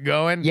start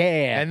going.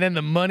 Yeah. And then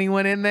the money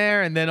went in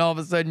there, and then all of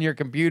a sudden your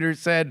computer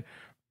said,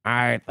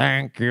 "I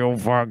thank you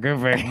for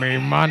giving me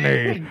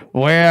money.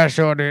 Where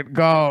should it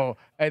go?"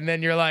 And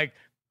then you're like,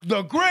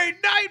 "The Great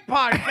Night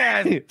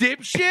Podcast,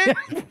 dipshit."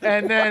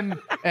 And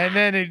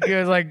then it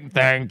goes like,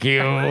 "Thank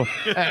you."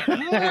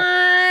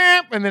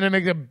 And then it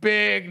makes a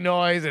big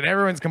noise and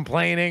everyone's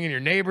complaining and your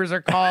neighbors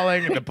are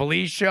calling and the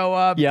police show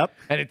up. Yep.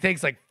 And it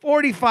takes like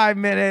 45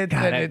 minutes.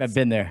 God, and I've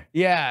been there.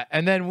 yeah.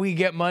 And then we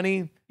get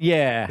money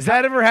Yeah. Has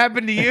that ever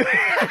happened to you?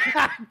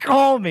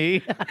 Call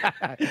me.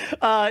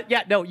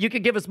 Yeah, no, you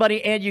can give us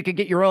money and you can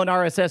get your own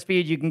RSS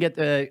feed. You can get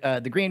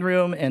the green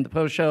room and the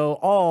post show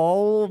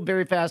all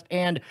very fast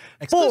and 4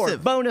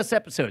 Exclusive. bonus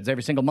episodes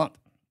every single month.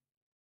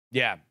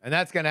 Yeah, and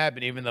that's gonna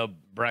happen even though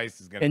Bryce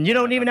is gonna. And you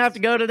don't even have to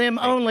go to them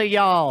only,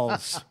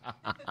 y'alls.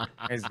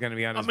 He's gonna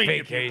be on his mean, if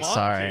you vacation. want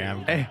Sorry,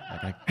 I'm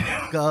gonna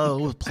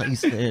go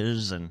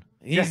places, and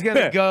He's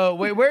gonna go.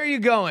 Wait, where are you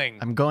going?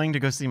 I'm going to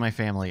go see my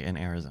family in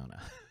Arizona.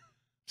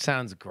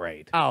 Sounds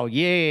great. Oh,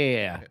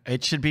 yeah.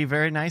 It should be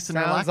very nice and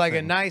Sounds like a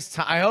relaxing. nice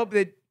time. I hope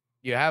that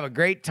you have a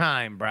great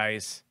time,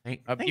 Bryce.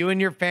 Thank You and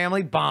your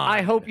family bond.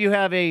 I hope you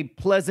have a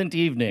pleasant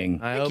evening.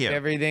 I Thank hope you.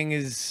 everything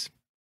is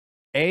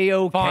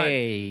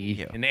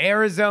A-okay. in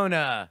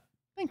Arizona.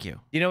 Thank you.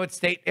 You know what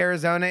state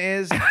Arizona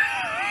is?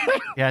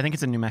 Yeah, I think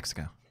it's in New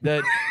Mexico.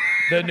 the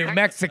New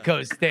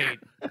Mexico state.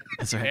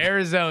 That's right.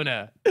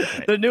 Arizona.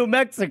 The New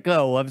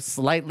Mexico of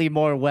slightly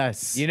more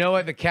west. You know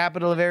what the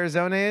capital of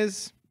Arizona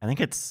is? I think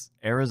it's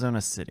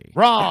Arizona City.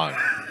 Wrong.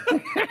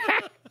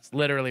 It's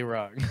literally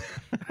wrong.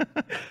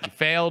 You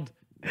failed,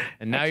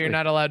 and now you're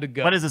not allowed to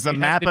go. What is this, a You have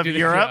map to of do the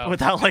Europe show.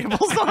 without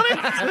labels on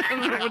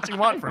it? What you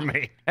want from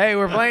me? Hey,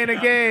 we're playing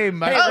a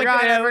game. Hey, I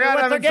forgot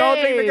what's I'm the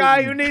insulting the game?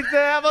 guy who needs to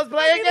have us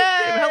play a game.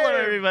 Hello,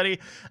 everybody.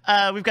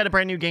 We've got a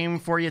brand new game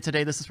for you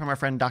today. This is from our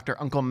friend Dr.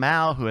 Uncle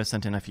Mao, who has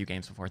sent in a few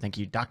games before. Thank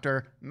you,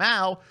 Dr.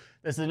 Mao.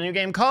 This is a new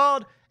game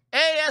called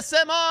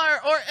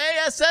ASMR or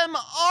ASM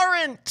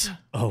Aren't.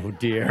 Oh,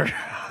 dear.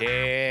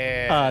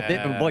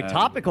 Yeah. Boy,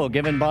 topical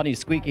given Bonnie's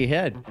squeaky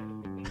head.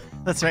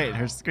 That's right.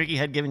 Her squeaky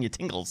head giving you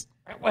tingles.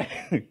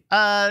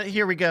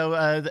 Here we go.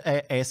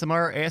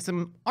 ASMR or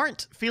ASM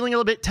Aren't. Feeling a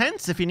little bit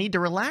tense? If you need to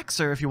relax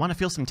or if you want to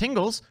feel some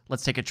tingles,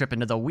 let's take a trip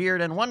into the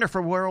weird and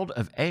wonderful world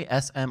of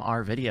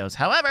ASMR videos.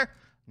 However,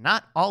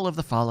 not all of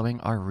the following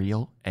are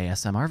real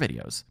ASMR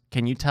videos.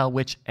 Can you tell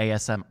which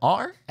ASM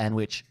are and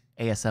which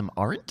ASM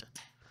aren't?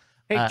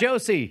 Hey,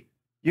 Josie,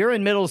 you're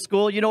in middle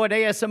school. You know what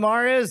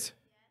ASMR is?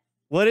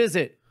 What is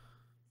it?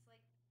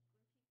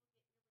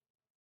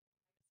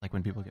 Like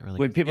when people get really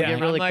When people Yeah,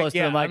 get really unlike- close to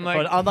yeah, the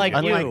microphone. Unlike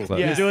unlike- you.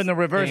 yes. You're doing the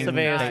reverse of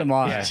Not-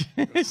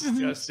 ASMR.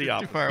 Just the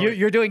opposite. far away.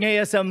 You're doing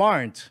ASM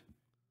aren't.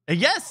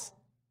 Yes.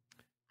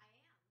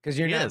 Because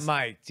you're He not is.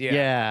 mic'd. Yeah.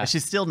 Yeah.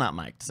 She's still not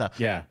mic'd. So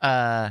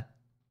Yeah.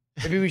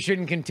 Maybe we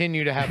shouldn't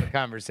continue to have a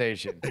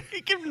conversation.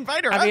 you can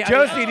invite her. I mean, up.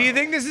 Josie, do you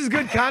think this is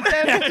good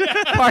content?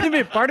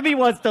 part of me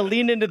wants to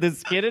lean into the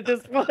skit at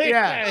this point.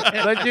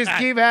 Yeah. Let's just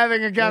keep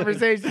having a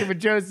conversation with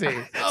Josie.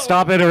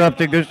 Stop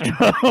interrupting the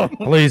show.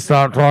 Please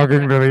stop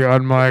talking to the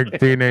unmiked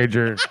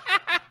teenager.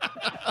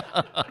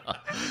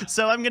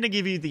 So I'm going to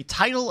give you the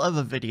title of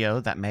a video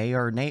that may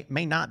or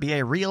may not be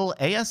a real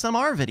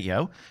ASMR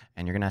video,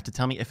 and you're going to have to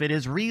tell me if it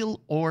is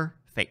real or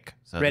fake.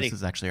 So Ready. This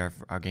is actually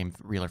our game,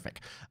 real or fake.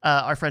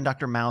 Our friend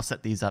Dr. Mao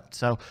set these up.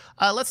 So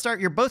let's start.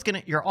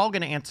 You're all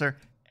gonna answer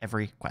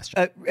every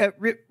question.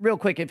 Real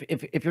quick,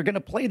 if you're going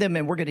to play them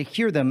and we're going to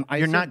hear them,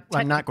 I'm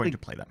not going to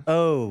play them.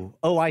 Oh,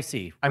 I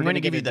see. I'm We're going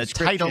to gonna give you get a the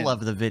title description.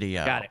 of the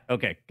video. Got it.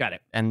 Okay, got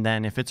it. And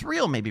then if it's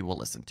real, maybe we'll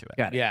listen to it.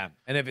 Got it. Yeah.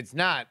 And if it's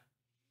not,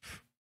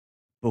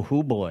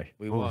 Oh, boy.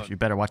 we Ooh, won't. you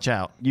better watch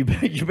out. You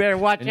better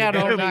watch And you out,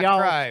 better homie, not y'all.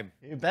 cry.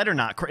 You better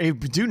not cry.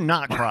 Do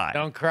not cry.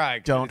 Don't cry.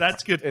 Don't.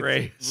 That's good for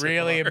It's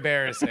really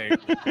embarrassing. It's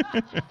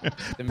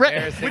Brett,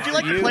 embarrassing would you for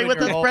like to play and with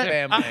your us, whole Brett?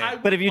 family.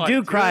 But if you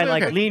do cry,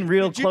 like lean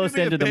real Could you close do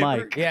me a into the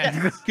favor? mic.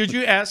 Yeah. Could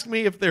you ask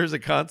me if there's a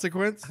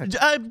consequence?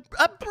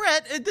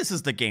 Brett, this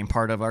is the game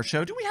part of our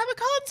show. Do we have a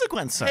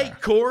consequence, sir? Hey,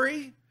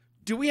 Corey,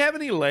 do we have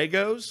any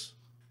Legos?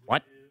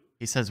 What?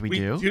 He says we We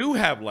do. do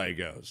have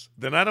Legos.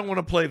 Then I don't want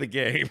to play the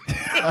game.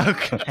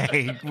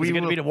 Okay. Is We it going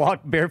to will, be to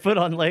walk barefoot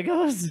on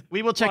Legos?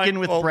 we will check in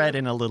with Blindfolded. Brett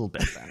in a little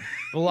bit then.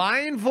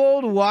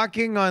 Blindfold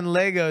walking on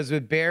Legos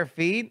with bare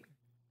feet?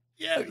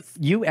 Yes.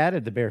 You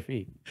added the bare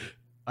feet.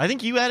 I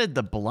think you added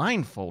the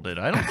blindfolded.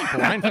 I don't think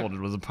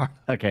blindfolded was a part.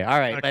 Okay, all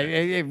right.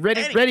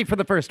 Ready for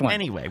the first one.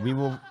 Anyway, we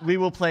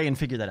will play and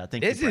figure that out.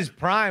 Thank This you. is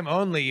prime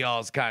only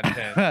y'all's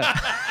content.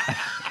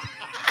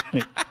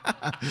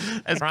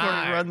 As Corey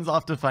Prime. runs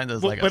off to find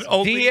those Well, Legos. but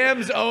only,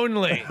 DMs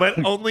only.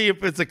 but only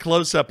if it's a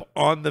close up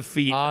on the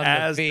feet On the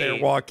as they're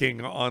feet.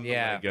 walking on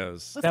Yeah. the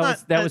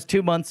Legos. That was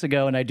 2 months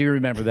ago, and I do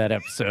remember that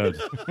episode.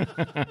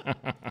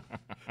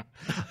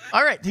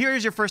 All right, here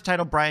is your first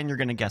title, Brian. You're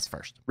going to guess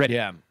first. Ready?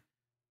 Yeah.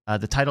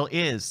 The title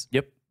is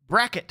Yep.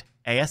 Bracket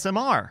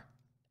ASMR.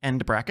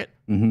 End bracket.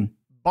 Mm-hmm.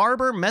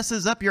 Barber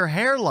messes up your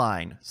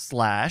hairline /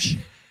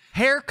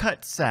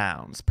 haircut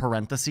sounds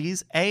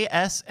parentheses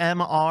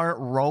ASMR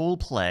role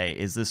play.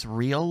 Is this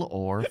real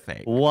or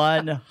fake?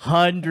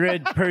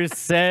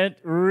 100%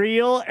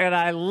 real, and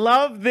I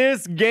love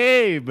this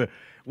game.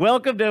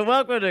 Welcome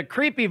to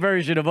creepy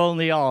version of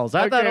Only Alls.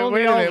 I thought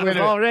Only Alls was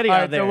already All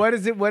out right, there. so what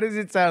does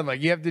it sound like?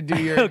 You have to do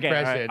your Okay, all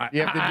impression. right.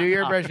 You have to do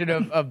your impression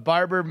of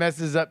Barber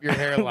messes up your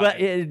hairline. Well,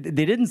 they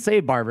didn't say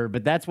barber,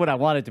 but that's what I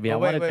want it to be. I Oh,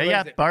 wait, wanted. wait,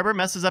 Yeah, is it? Barber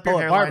messes up your Oh,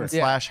 hairline barber.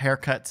 Yeah. /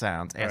 haircut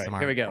sounds All right, ASMR.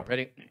 here we go.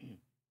 Ready?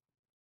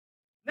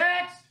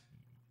 Next.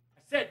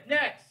 I said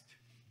next.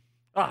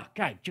 Oh,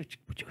 God,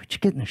 would you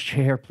get in the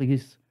chair,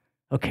 please?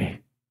 Okay.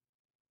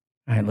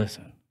 All right,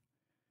 listen.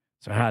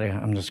 So howdy,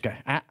 I'm just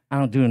guy. I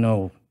don't do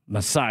no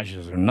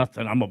massages or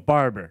nothing. I'm a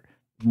barber.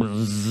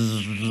 I'm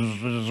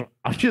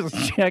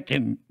just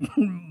checking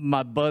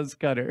my buzz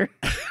cutter.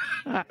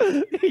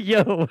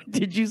 Yo,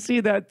 did you see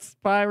that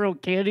spiral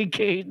candy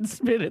cane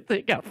spinning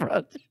thing out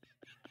front?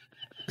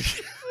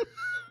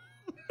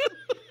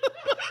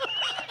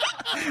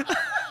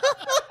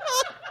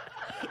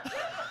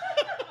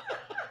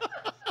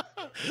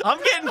 I'm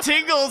getting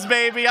tingles,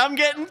 baby. I'm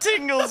getting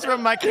tingles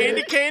from my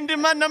candy cane to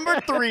my number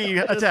 3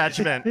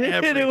 attachment.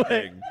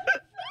 Anyway.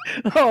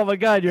 Oh my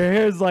God, your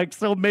hair's like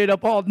so made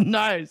up all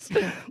nice.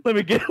 Let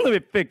me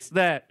fix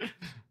that.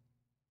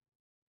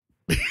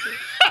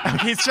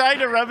 He's trying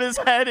to rub his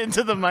head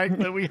into the mic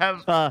that we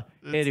have.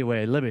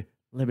 Anyway, let me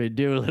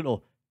do a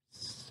little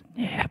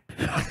snap.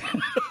 Is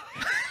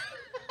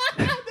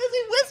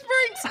he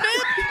whispering snip?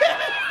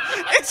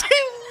 Is he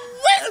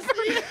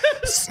whispering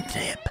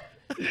snip?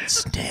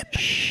 Snip.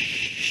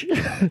 Shh.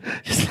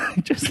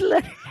 Just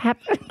let it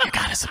happen. You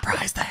gotta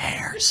surprise the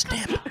hair.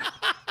 Snip.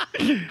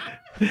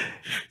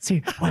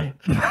 See, my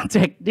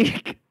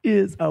technique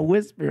is a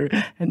whisper,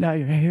 and now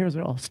your hairs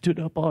are all stood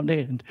up on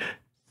end.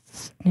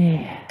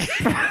 Snap.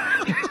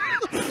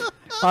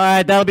 All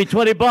right, that'll be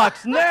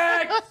 $20.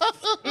 Next.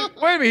 Wait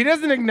a minute, he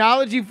doesn't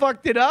acknowledge he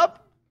fucked it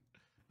up?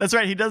 That's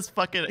right. He does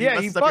fuck it.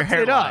 Yeah, he messes up your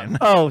fucks it up. hairline.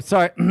 Oh,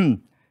 sorry.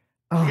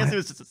 I guess it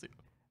was just a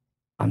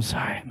I'm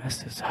sorry, I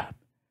messed this up.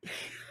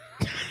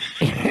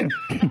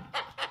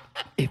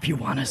 If you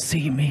want to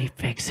see me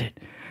fix it,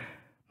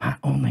 my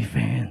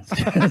OnlyFans.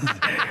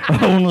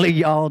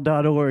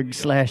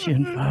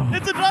 Onlyyall.org/info.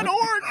 It's a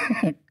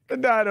 .org.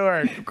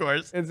 .org. Of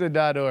course. It's a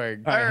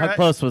 .org. All right, how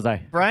close was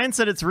I? Brian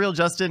said it's real.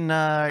 Justin,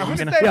 you're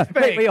gonna. Yeah,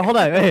 wait, hold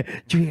on. Hey,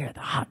 did you hear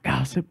the hot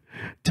gossip?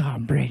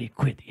 Tom Brady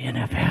quit the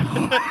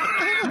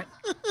NFL.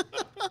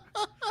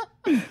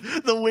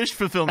 The wish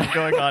fulfillment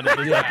going on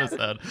in this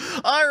episode.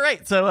 All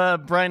right, so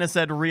Brian has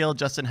said real.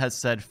 Justin has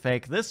said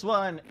fake. This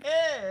one is.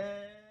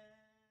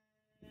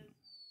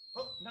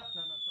 Oh, no,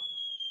 don't.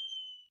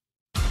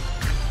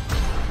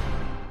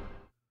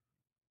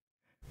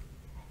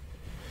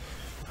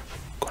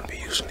 Gonna be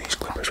using these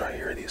clippers right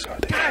here. These are I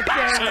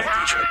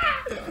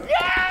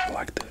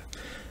like to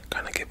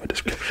kind of give a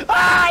description. Oh,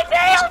 I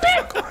nailed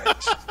it!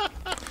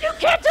 You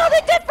can't tell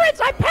the difference.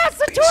 I passed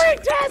the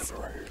Turing test.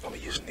 Gonna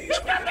be using these. He's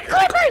got the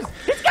clippers.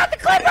 He's got the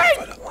clippers.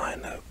 For the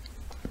lineup.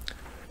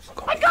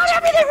 I got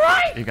everything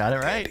right. You got it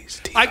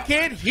right. I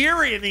can't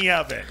hear any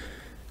of it.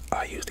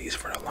 I use these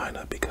for the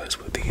lineup because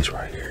with these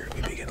right here,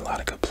 we be getting a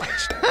lot of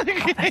complaints.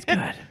 That's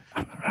good.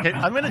 Okay,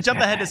 I'm going to jump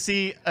ahead to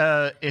see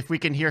if we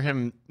can hear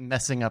him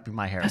messing up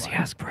my hairline. Does he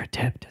ask for a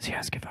tip? Does he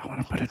ask if I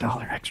want to put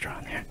 $1 extra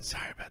on there?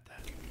 Sorry about that.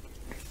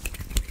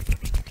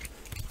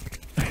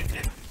 All right,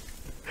 there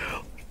we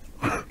go.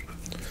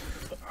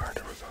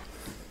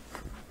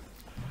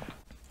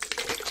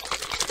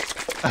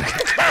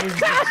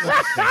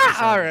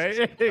 All right.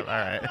 All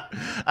right.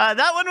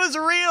 That one was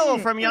real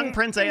from Young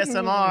Prince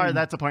ASMR.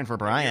 That's a point for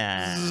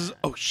Brian.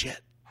 Oh, shit.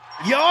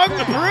 Young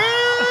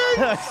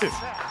Prince!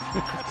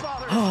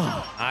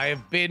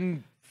 I've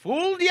been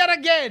fooled yet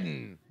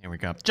again. Here we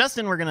go.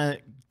 Justin, we're going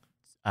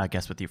to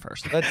guess with you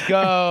first. Let's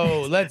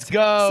go. Let's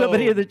go.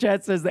 Somebody in the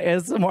chat says the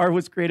ASMR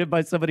was created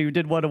by somebody who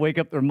didn't want to wake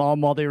up their mom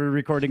while they were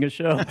recording a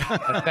show.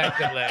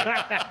 Effectively.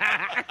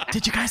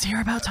 Did you guys hear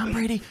about Tom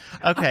Brady?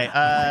 Okay.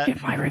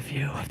 Give my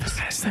review of the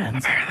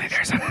Simpsons. Apparently,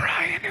 there's a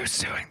Brian who's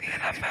suing the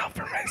NFL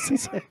for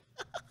racism.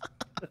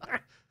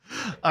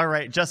 All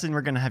right, Justin,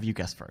 we're going to have you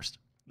guess first.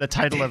 The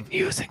title of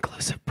Use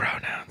inclusive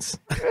pronouns.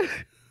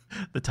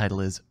 the title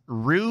is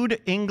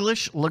Rude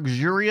English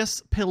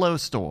Luxurious Pillow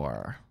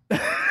Store.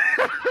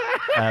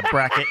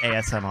 Bracket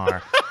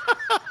ASMR.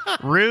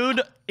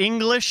 Rude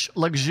English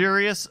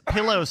Luxurious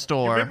Pillow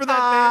Store. Remember that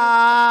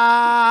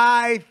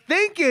I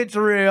think it's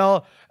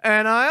real,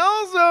 and I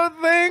also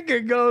think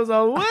it goes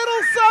a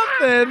little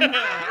something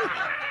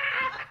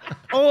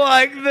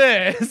like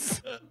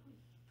this.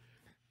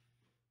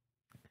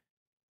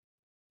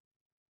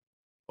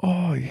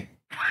 Oi.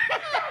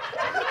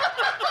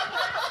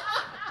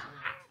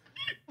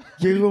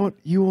 You want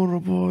to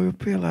buy a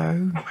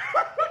pillow?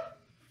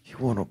 You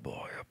want to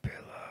buy a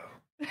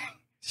pillow?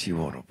 She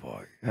want to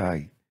buy.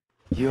 Hey,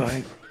 you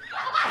ain't.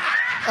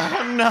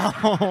 Oh no!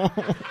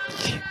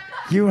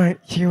 You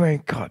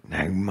ain't got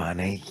no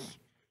money.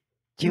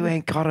 You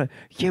ain't got a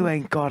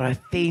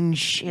thin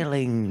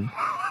shilling.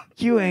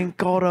 You ain't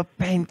got a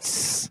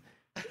pence.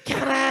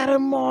 Get out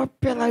of my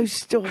pillow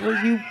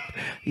store,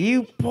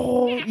 you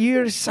poor.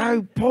 You're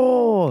so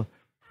poor.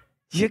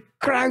 You're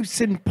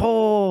gross and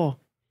poor.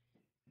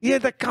 You're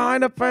the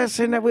kind of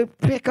person that would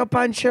pick a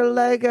bunch of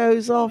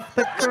Legos off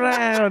the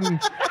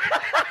ground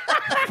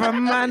for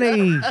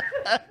money.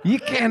 You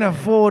can't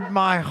afford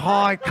my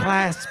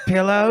high-class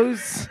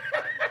pillows.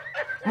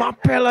 My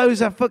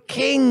pillows are for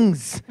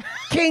kings.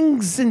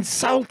 Kings and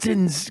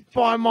sultans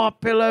buy my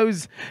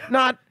pillows,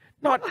 not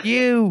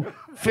you,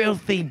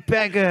 filthy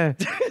beggar.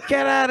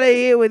 Get out of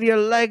here with your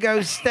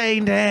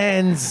Lego-stained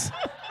hands.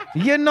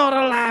 You're not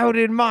allowed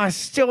in my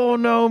store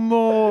no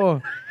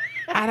more.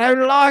 I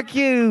don't like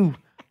you.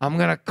 I'm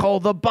gonna call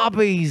the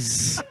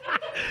bubbies.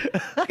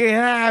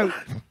 Get out.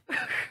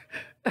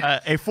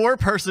 A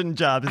 4-person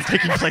job is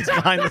taking place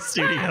behind the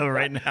studio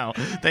right now.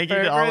 Thank you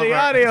to all For of the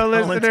our audio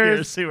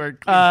volunteers listeners, who are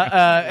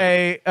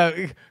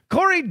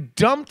Corey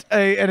dumped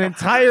an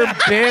entire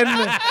bin.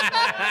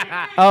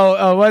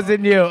 Oh,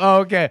 wasn't you? Oh,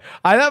 okay.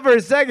 I thought for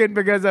a second,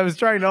 because I was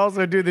trying to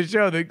also do the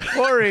show, that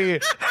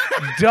Corey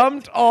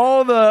dumped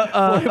all the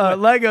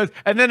Legos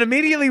and then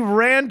immediately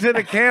ran to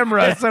the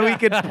camera so he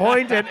could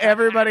point at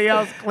everybody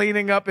else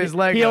cleaning up his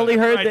Legos. He only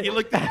heard Right,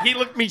 he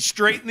looked me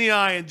straight in the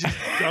eye and just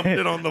dumped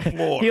it on the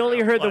floor. He only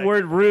heard the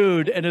word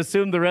rude and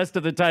assumed the rest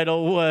of the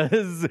title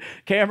was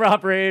camera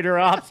operator,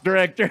 ops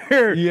director,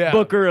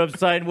 booker of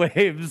sine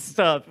wave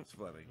stuff. It's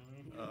funny.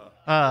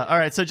 all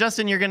right, so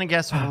Justin, you're gonna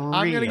guess real.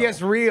 I'm gonna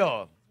guess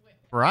real.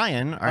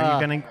 Brian, are you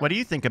gonna? What do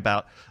you think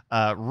about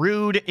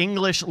rude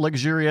English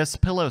luxurious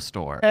pillow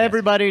store?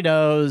 Everybody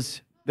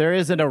knows there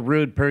isn't a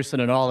rude person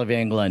in all of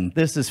England.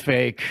 This is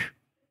fake.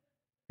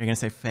 You're gonna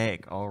say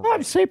fake. All right.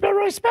 I'm super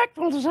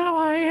respectful is how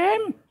I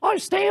am. I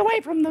stay away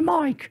from the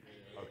mic.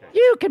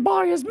 You can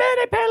buy as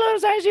many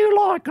pillows as you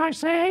like, I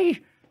say.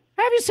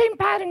 Have you seen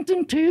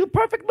Paddington 2?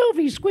 Perfect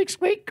movie. Squeak,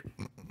 squeak.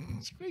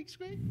 Squeak,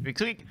 squeak. Squeak,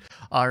 squeak.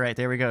 All right,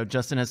 there we go.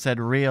 Justin has said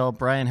real.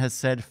 Brian has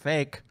said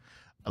fake.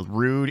 A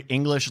rude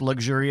English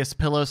luxurious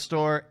pillow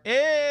store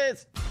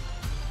is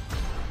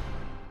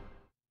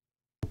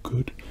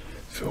Good,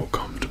 feel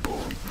comfortable,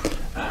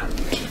 and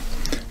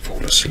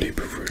fall asleep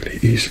really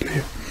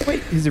easily.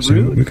 Wait, is it So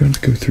rude? we're going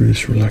to go through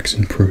this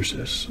relaxing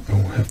process. I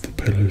will have the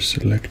pillows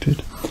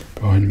selected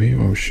behind me.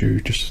 I'll show you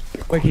just.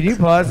 Wait, can you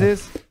pause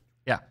this?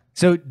 Yeah.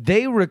 So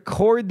they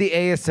record the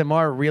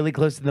ASMR really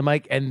close to the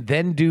mic and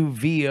then do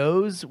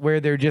VOs where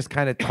they're just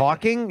kind of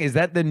talking. Is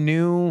that the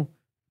new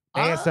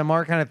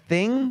ASMR kind of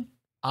thing?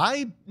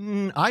 I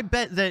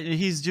bet that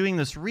he's doing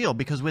this real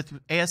because with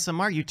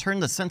ASMR you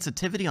turn the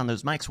sensitivity on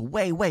those mics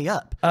way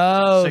up.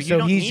 Oh, you so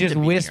don't he's need just to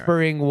be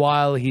whispering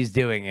while he's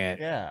doing it.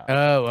 Yeah.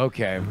 Oh,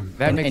 okay.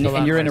 That makes a lot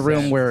And you're more in a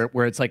room sense.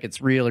 where it's like it's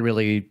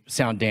really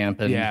sound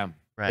damp and Yeah.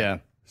 Right. Yeah.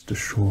 Rest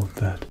assured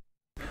that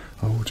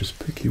I will just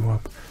pick you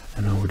up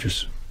and I will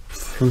just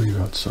throw you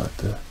outside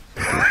there.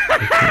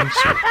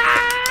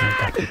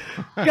 Okay,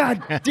 so,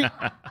 God,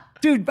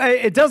 dude,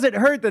 it doesn't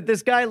hurt that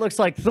this guy looks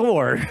like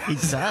Thor. He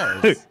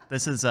does.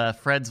 This is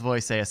Fred's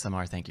voice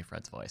ASMR. Thank you,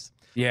 Fred's voice.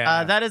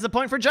 Yeah. That is a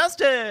point for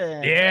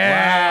Justin.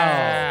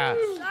 Yeah.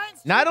 Wow.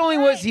 Not only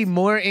was he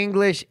more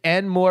English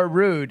and more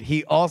rude,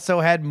 he also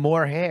had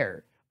more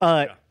hair.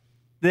 The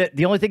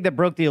only thing that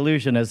broke the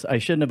illusion is I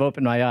shouldn't have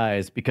opened my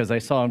eyes because I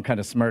saw him kind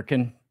of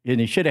smirking, and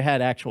he should have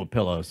had actual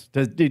pillows.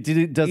 Does he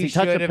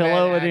touch a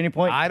pillow at any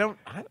point? Why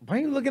are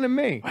you looking at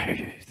me?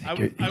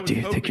 Do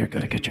you think you're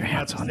going to get your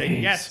hands on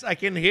these? Yes, I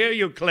can hear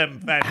you,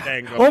 Clem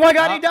Fandango. Oh my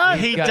God, he does!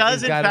 He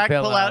does in fact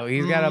pull out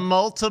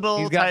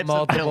multiple types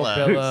of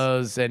pillows.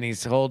 pillows, and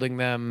he's holding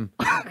them.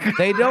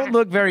 They don't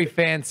look very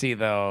fancy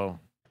though.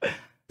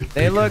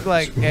 They look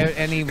like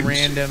any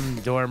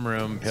random dorm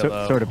room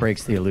pillow. Sort of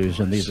breaks the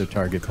illusion. These are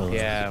Target pillows.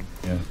 Yeah.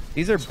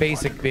 These are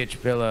basic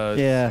bitch pillows.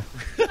 Yeah.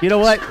 You know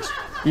what?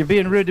 You're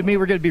being rude to me.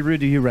 We're going to be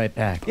rude to you right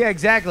back. Yeah,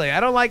 exactly. I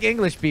don't like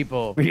English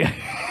people.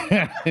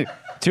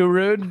 Too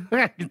rude?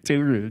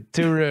 Too rude.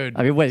 Too rude.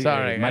 I mean, wait.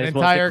 Sorry. Might as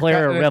well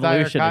declare a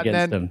revolution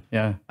against him.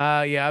 Yeah.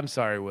 Yeah, I'm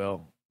sorry,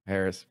 Will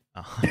Harris.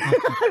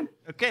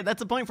 Okay,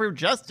 that's a point for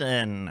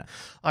Justin.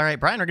 All right,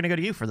 Brian, we're going to go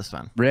to you for this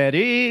one.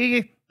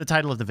 Ready? The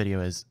title of the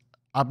video is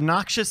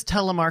Obnoxious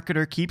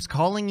Telemarketer Keeps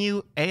Calling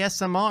You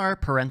ASMR,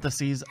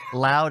 parentheses,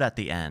 loud at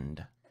the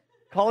end.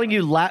 Calling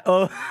you loud.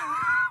 Oh,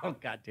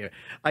 God damn it.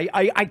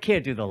 I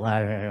can't do the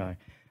loud.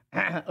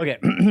 Okay.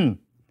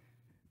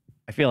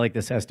 I feel like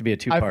this has to be a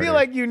two-parter. I feel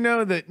like you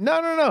know that.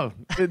 No.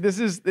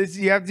 This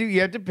you have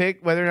to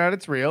pick whether or not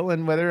it's real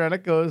and whether or not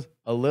it goes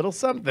a little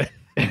something.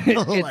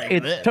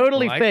 It's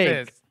totally Like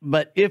fake, this.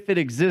 but if it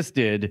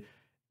existed,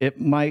 it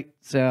might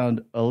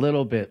sound a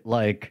little bit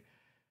like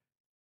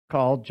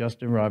call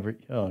Justin Robert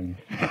Young.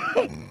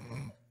 Oh,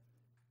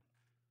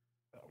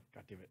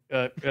 God damn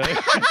it.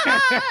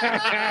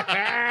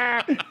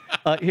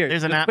 Here,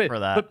 There's an app for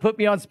that. Put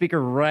me on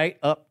speaker right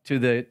up to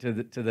the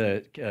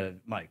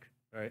mic.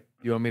 All right.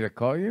 You want me to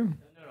call you? No.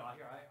 All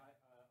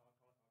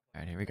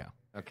right, here we go.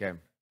 Okay. All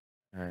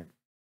right.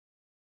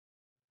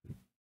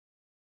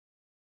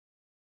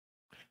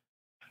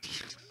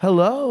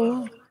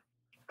 Hello.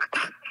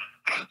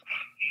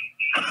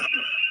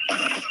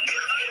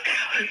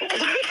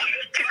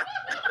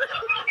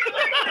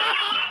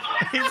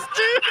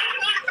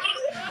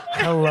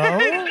 Hello.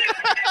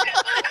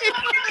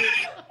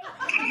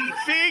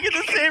 Being in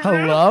the same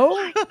Hello.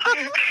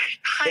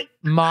 Hi.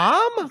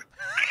 Mom.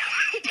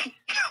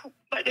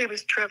 My name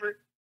is Trevor.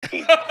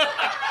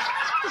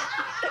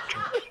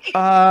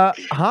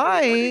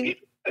 Hi.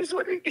 I was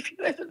wondering if you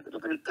had a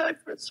little bit of time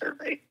for a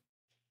survey.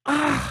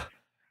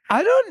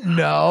 I don't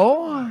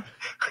know.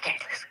 Okay,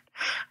 listen.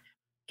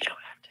 You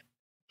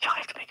don't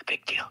have to make a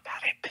big deal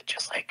about it, but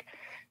just like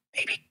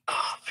maybe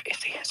cough if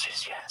the answer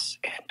is yes,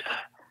 and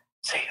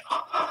say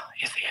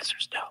if the answer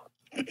is no.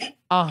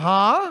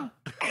 Uh-huh.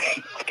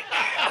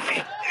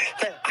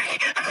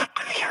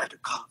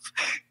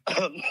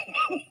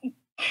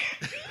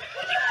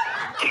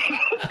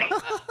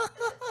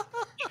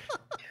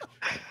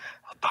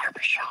 A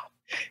barbershop.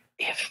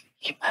 If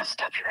you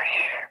messed up your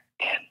hair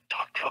and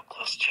talked real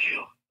close to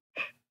you.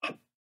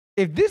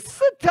 If this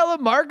is a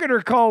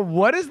telemarketer call,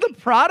 what is the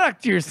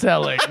product you're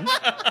selling?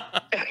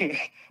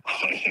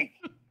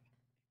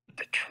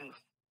 The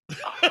truth.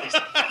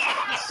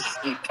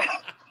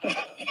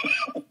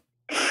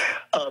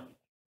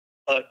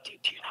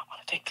 Do you not want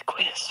to take the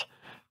quiz?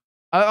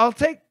 I'll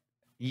take.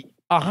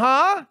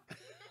 Uh-huh.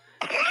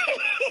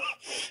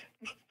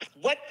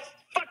 What?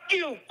 Fuck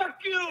you! Fuck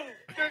you!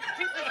 You're a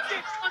piece of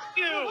shit! Fuck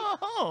you!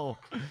 Oh,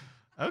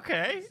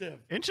 okay.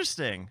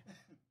 Interesting.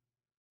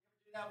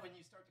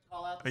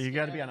 Oh, you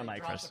got to be on a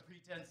mic first.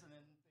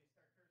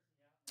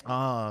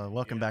 Oh,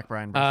 welcome back,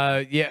 Brian.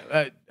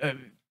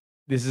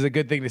 This is a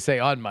good thing to say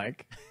on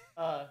mic.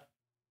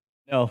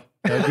 No,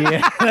 that'd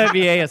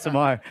be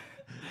ASMR.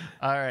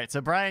 All right, so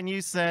Brian,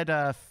 you said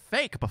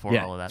fake before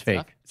all of that it's fake.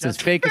 stuff. It's as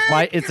fake as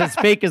my. It's as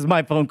fake as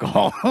my phone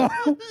call.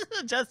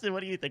 Justin,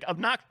 what do you think?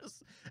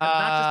 Obnoxious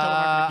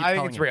telemarketer. I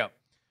think it's real.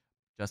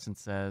 Justin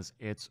says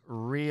it's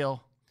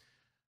real.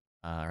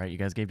 All right, you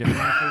guys gave different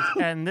answers,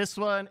 and this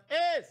one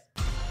is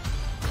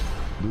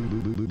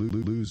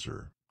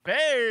loser.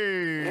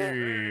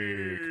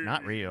 Fake,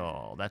 not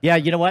real. That's Yeah,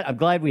 you know what? I'm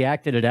glad we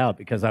acted it out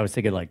because I was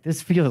thinking like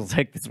this feels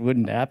like this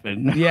wouldn't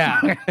happen. Yeah,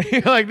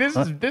 like this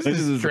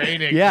is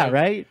straining. Yeah, the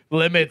right.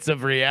 Limits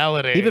of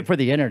reality, Even for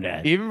the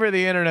internet. Even for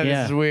the internet,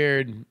 Yeah. this is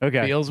weird.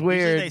 Okay. Feels Usually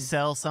weird. they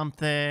sell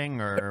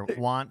something or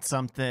want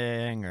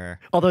something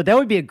or. Although that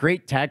would be a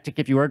great tactic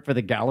if you worked for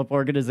the Gallup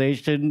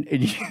organization.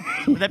 And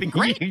Would that be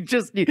great? You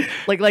just need,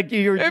 like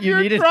you If you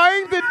you're needed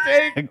trying to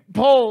take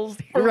polls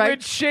for Right.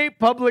 which shape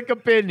public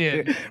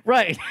opinion,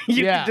 right.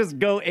 You Yeah. can just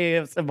go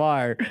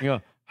ASMR. you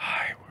go,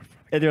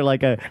 And they're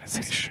like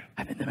organization.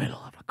 I'm in the middle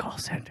of a call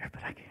center,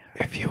 but I can't.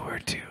 If you were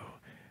to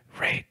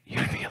rate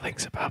your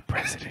feelings about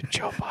President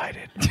Joe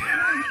Biden,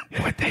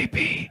 would they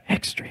be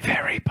Extreme.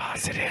 very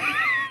positive?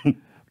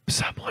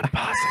 Someone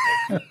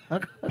positive.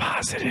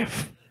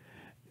 Positive.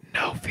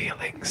 No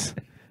feelings.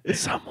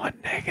 Somewhat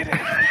negative.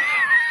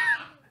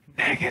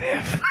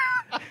 Negative.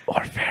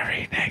 Or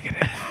very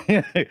negative.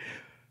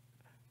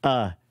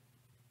 Boop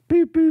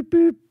boop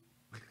boop.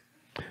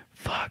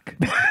 Fuck.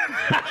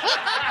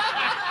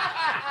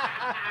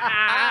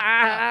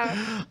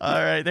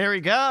 All right, there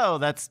we go.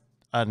 That's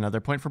another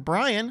point for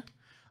Brian.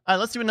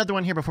 Let's do another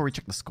one here before we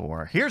check the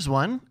score. Here's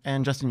one,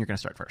 and Justin, you're going to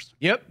start first.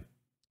 yep.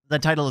 The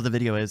title of the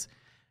video is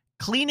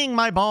 "Cleaning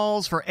My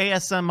Balls for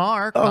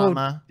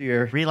ASMR,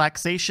 Dear.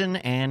 relaxation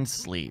and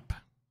sleep."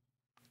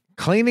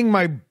 Cleaning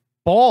my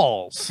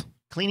balls.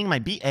 Cleaning my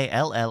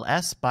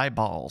BALLS by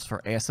balls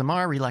for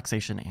ASMR,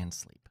 relaxation, and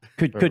sleep.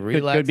 Could be a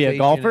Relaxation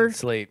golfer. and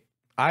sleep.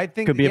 I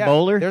think Could be a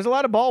bowler. There's a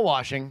lot of ball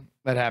washing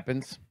that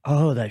happens.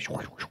 Oh, that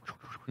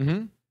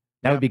Mm-hmm.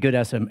 that would be good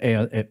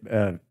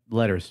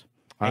letters.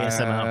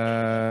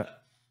 ASMR.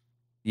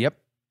 Yep.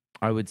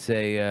 I would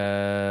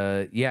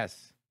say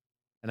yes.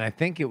 And I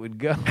think it would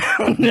go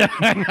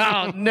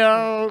Oh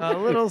no. a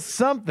little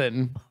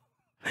something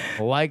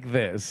like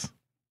this.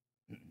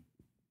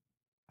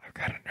 I've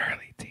got an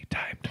early tea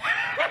time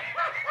tomorrow.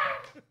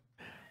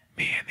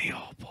 Me and the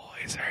old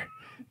boys are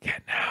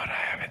getting out. I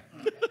haven't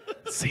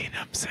seen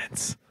them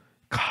since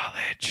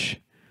college.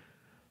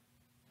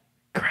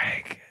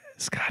 Greg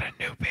has got a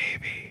new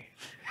baby,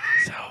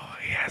 so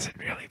he hasn't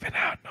really been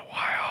out in a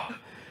while.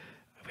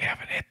 We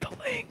haven't hit the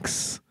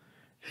links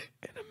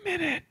in a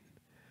minute,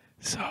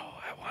 so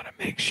I want to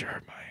make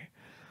sure my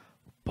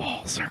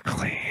balls are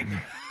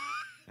clean.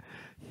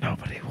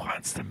 Nobody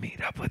wants to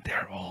meet up with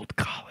their old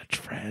college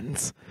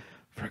friends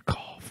for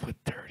golf with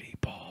dirty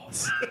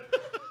balls.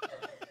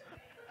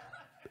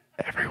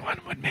 Everyone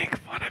would make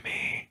fun of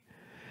me,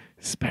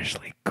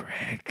 especially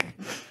Greg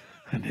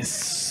and his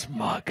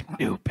smug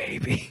new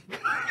baby.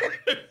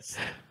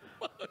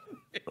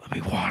 Let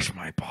me wash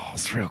my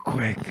balls real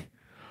quick.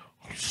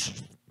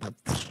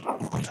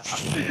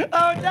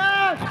 Oh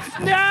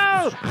no!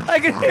 No! I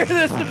can hear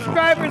the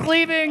subscribers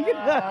leaving.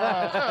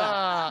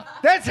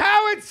 That's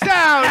how it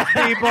sounds,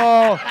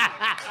 people.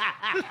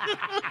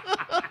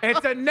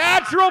 It's a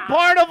natural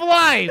part of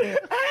life.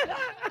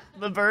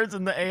 The birds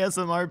and the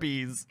ASMR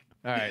bees.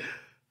 All right.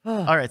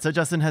 All right, so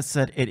Justin has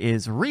said it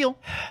is real.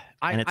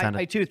 And it sounded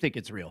I too think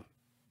it's real.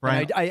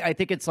 Brian? I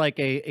think it's like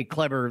a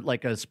clever,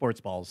 like a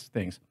sports balls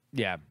things.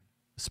 Yeah.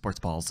 sports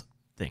balls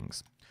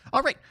things.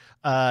 All right.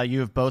 You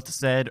have both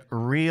said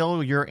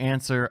real. Your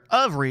answer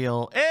of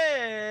real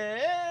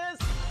is...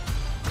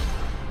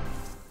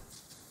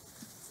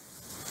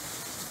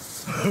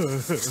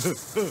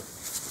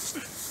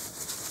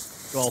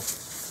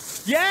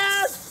 Golf.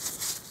 Yes!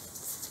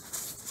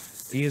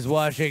 He's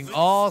washing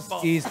all.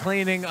 He's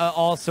cleaning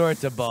all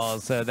sorts of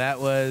balls. So that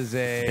was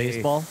a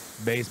Baseball.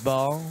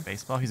 Baseball.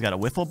 Baseball. He's got a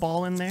wiffle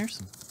ball in there.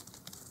 Some...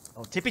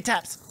 Oh, tippy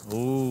taps.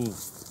 Ooh.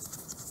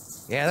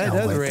 Yeah, that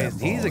does raise.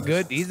 He's a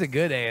good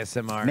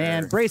ASMR.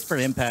 Man, brace for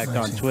impact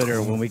on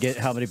Twitter when we get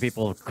how many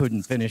people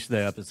couldn't finish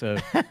the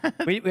episode.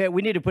 we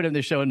need to put in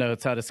the show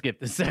notes how to skip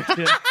this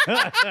section.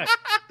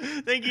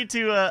 Thank you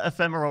to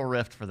Ephemeral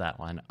Rift for that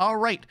one. All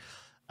right.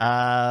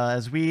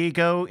 As we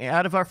go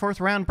out of our fourth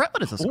round, Brett,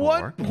 what is the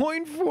score?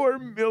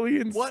 1.4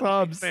 million What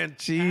subs. a fantastic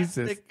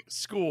Jesus.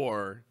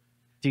 score.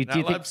 Do you I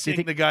think- love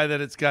seeing the guy that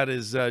it's got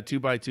his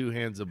 2x2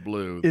 hands of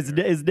blue. His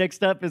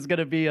next up is going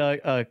to be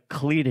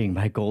cleaning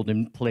my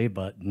golden play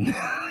button.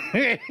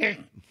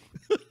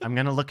 I'm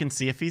going to look and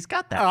see if he's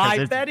got that. Oh, I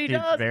 'cause bet he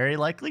does. Very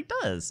likely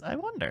does. I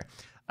wonder.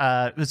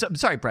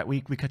 Sorry, Brett,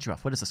 we cut you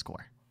off. What is the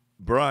score?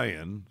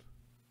 Brian,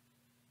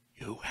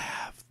 you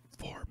have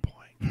 4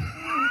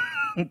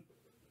 points.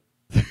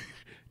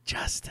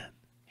 Justin.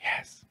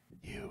 Yes.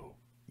 You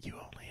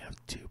only have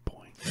 2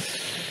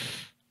 points.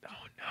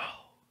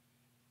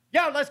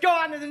 Yo, let's go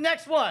on to the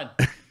next one.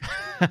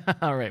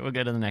 All right, we'll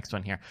go to the next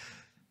one here.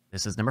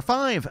 This is number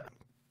 5.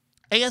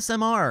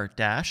 ASMR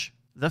dash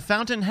the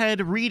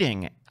Fountainhead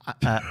reading.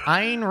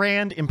 Ayn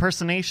Rand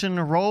impersonation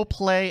role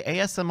play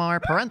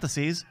ASMR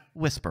parentheses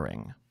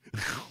whispering.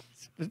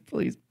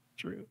 Please,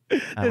 true. We're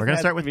going to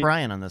start with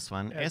Brian on this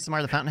one.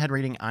 ASMR the Fountainhead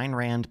reading Ayn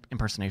Rand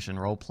impersonation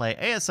role play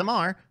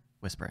ASMR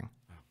whispering.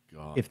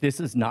 God. If this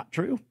is not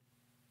true,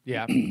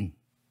 Yeah.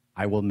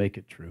 I will make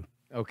it true.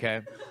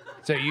 Okay.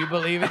 So you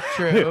believe it's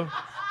true.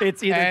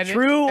 It's either And-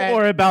 true and-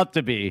 or about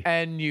to be.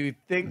 And you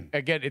think,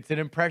 again, it's an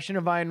impression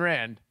of Ayn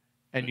Rand.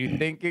 And you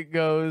think it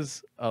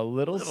goes a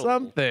little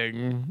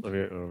something. A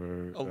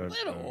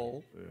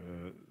little.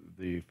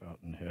 The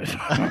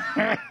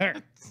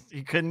Fountainhead.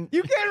 You couldn't.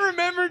 You can't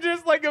remember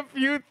just like a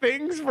few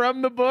things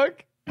from the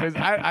book? Because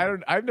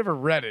I've never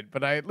read it,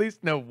 but I at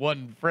least know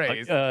one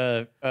phrase.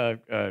 The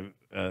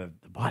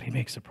body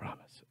makes a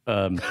promise.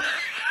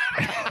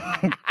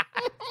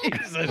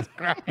 Jesus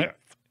Christ.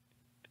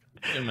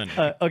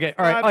 Okay,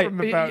 all right. from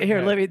the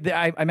Here,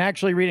 Fountainhead. I'm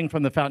actually reading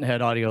from the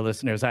Fountainhead audio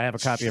listeners. I have a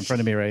copy in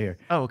front of me right here.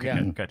 Oh, okay.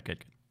 Yeah.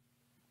 Good.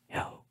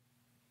 Yo.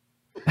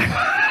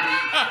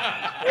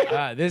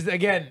 This is,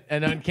 again,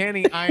 an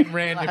uncanny Ayn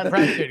Rand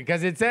impression,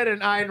 because it said an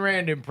Ayn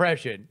Rand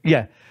impression.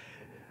 Yeah.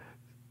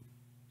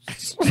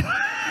 It's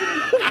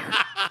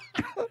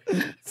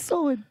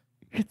so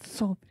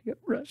many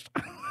rush.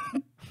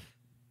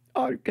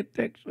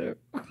 Architecture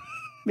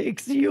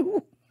makes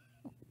you.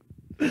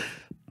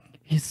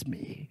 It's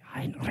me,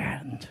 Ayn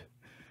Rand.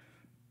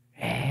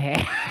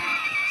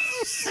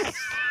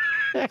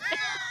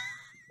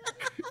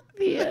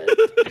 The end.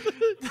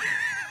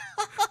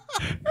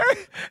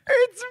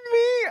 It's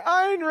me,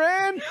 Ayn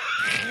Rand.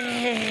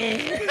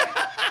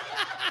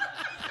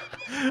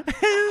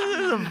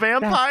 A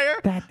vampire?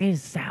 That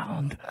is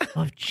sound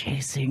of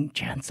chasing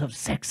chance of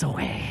sex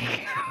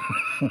away.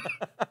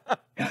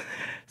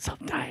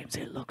 Sometimes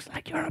it looks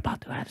like you're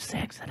about to have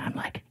sex, and I'm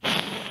like,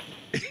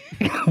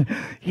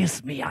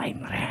 it's me,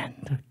 Ayn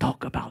Rand.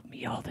 Talk about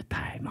me all the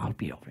time. I'll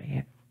be over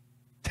here.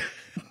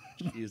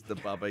 He's the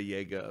Baba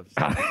Yaga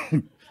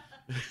of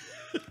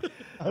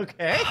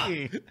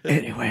Okay.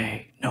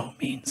 Anyway, no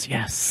means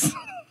yes.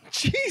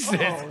 Jesus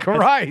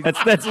Christ.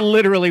 That's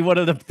literally one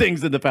of the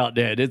things in the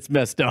Fountainhead. It's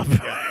messed up.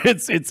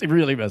 It's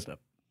really messed up.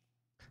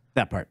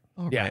 That part.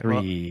 Yeah.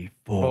 3,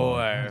 4,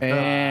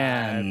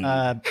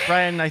 and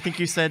Brian, I think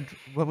you said,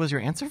 what was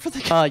your answer for the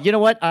game? you know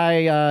what?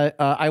 I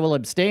will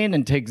abstain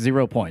and take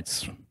 0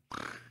 points.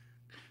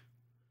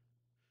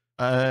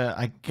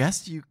 I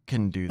guess you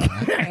can do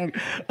that.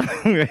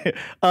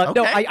 No,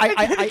 Okay.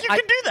 I think you can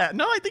do that.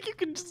 No, I think you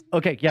can just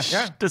okay, yeah.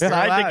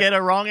 decide to get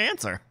a wrong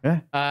answer.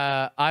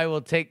 I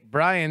will take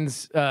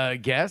Brian's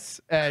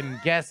guess and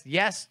guess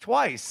yes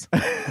twice.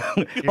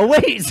 Oh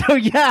wait, so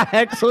yeah,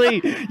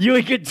 actually, you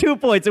would get 2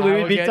 points and we I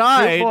would will be get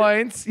tied. 2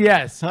 points.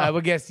 Yes, I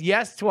will guess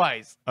yes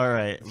twice. All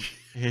right.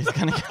 He's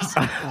gonna guess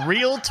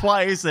real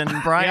twice, and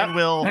Brian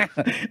will.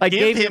 I give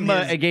gave him.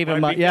 I gave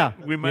him. Yeah.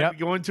 We might be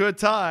going to a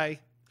tie.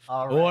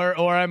 All right.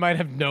 Or I might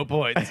have no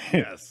points.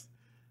 Yes.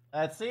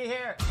 Let's see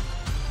here.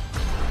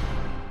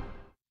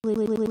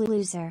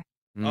 Loser.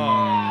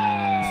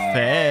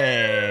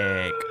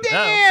 Fake.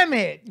 Damn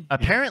it!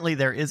 Apparently,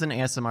 there is an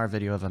ASMR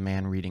video of a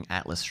man reading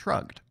Atlas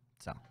Shrugged.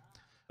 So,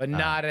 But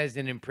not as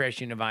an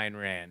impression of Ayn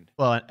Rand.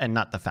 well, and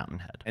not the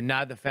Fountainhead. And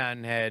not the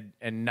Fountainhead,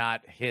 and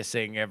not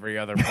hissing every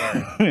other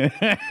word.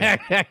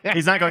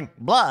 He's not going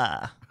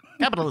blah.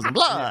 Capitalism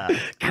blah.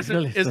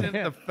 Isn't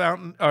the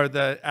Fountain or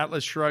the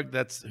Atlas Shrugged?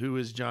 That's who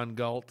is John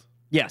Galt?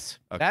 Yes.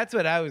 That's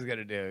what I was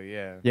gonna do.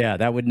 Yeah. Yeah,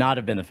 that would not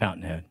have been the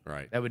Fountainhead.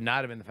 Right. That would not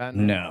have been the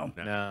Fountainhead. No.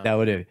 No. That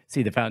would have.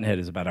 See, the Fountainhead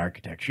is about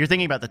architecture. You're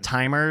thinking about the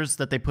timers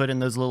that they put in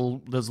those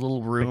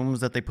little rooms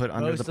that they put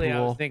under Mostly, the I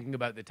was pool. thinking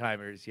about the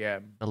timers.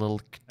 Yeah. The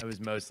little. I was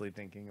mostly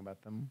thinking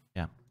about them.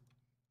 Yeah.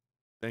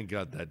 Thank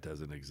God that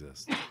doesn't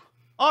exist.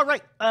 All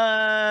right.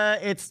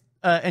 It's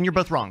and you're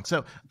both wrong.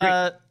 So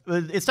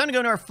it's time to go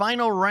into our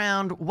final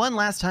round. One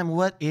last time.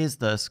 What is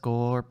the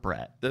score,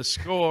 Brett? The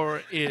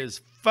score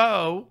is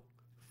 4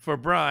 for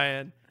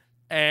Brian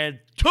and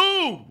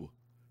 2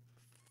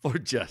 for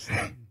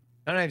Justin.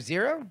 Don't I have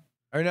 0?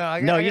 Or no?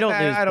 No, you don't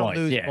lose I don't points.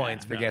 lose Yeah,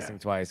 points for guessing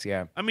twice.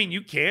 Yeah. I mean,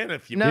 you can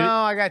if you. No,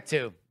 I got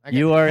 2.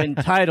 You are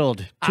entitled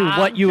to I'm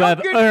what you have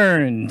joking.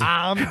 earned,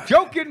 I'm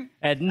joking.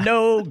 and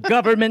no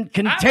government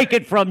can take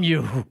it from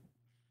you.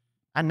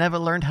 I never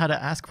learned how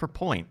to ask for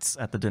points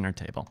at the dinner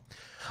table.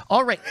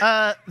 All right.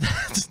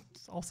 That's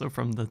also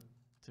from the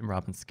Tim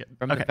Robbins skit.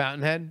 From the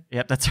Fountainhead?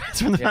 Yep, that's right.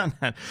 It's from the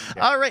Fountainhead.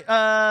 Yeah. All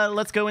right.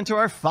 Let's go into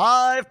our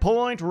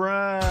 5-point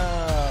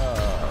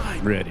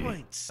round. Ready.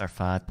 It's our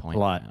 5-point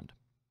round.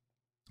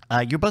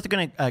 You're both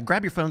going to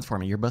grab your phones for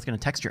me. You're both going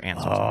to text your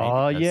answers.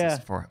 Oh, yeah. This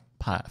is for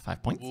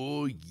 5 points.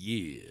 Oh,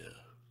 yeah.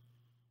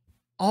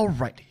 All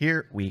right.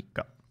 Here we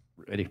go.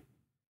 Ready.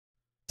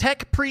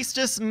 Tech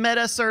Priestess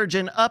Meta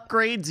Surgeon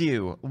upgrades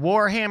you.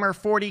 Warhammer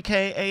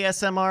 40k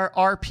ASMR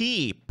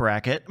RP,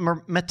 bracket,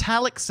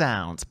 metallic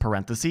sounds,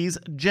 parentheses,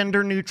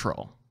 gender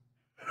neutral.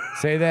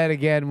 Say that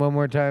again one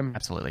more time.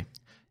 Absolutely.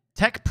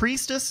 Tech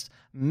Priestess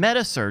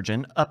Meta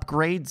Surgeon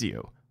upgrades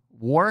you.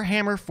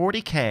 Warhammer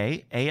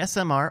 40k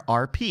ASMR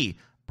RP,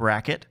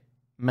 bracket,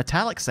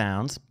 metallic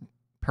sounds,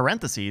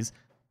 parentheses,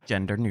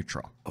 gender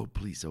neutral. Oh,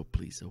 please, oh,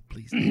 please, oh,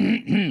 please.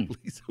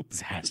 Please, oh,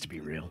 this has to be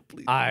real.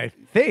 Please. I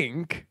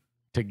think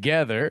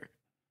together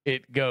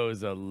it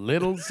goes a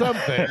little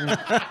something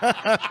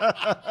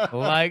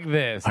like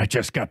this. I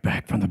just got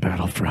back from the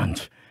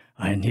battlefront.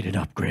 I need an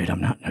upgrade. I'm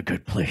not in a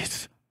good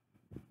place.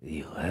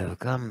 You have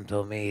come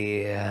to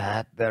me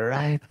at the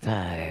right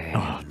time.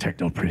 Oh,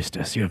 Techno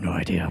Priestess, you have no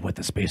idea what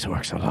the space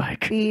orcs are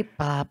like. Beep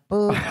bop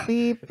boop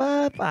beep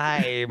bop.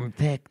 I'm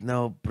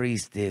Techno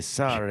Priestess.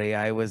 Sorry,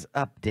 I was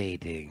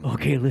updating.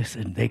 Okay,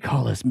 listen, they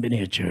call us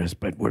miniatures,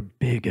 but we're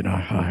big in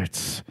our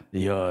hearts.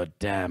 You're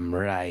damn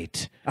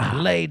right.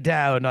 Lay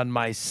down on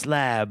my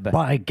slab.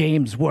 By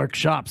Games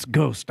Workshop's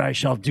ghost, I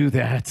shall do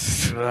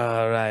that.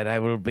 All right, I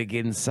will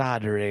begin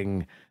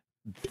soldering.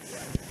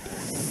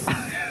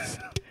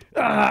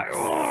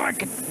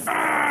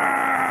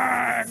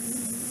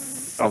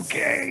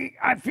 Okay,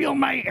 I feel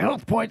my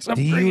health points upgrading.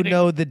 Do you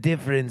know the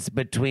difference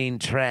between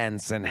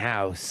trance and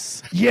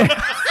house? Yeah.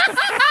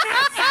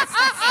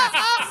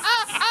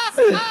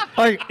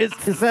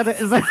 Is that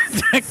a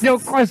techno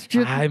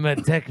question? I'm a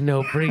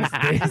techno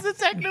priestess. He's a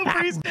techno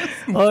priestess.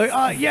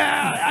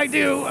 Yeah, I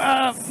do.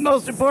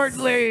 Most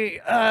importantly,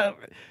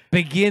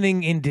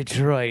 beginning in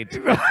Detroit.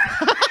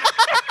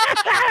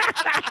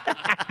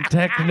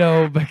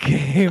 Techno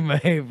became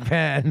a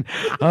fan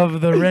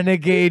of the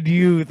renegade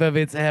youth of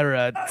its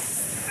era.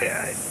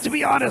 To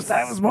be honest,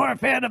 I was more a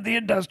fan of the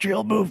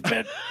industrial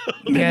movement.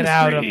 Get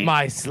out of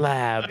my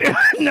slab.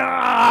 No,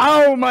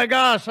 oh my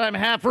gosh, I'm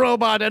half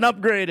robot and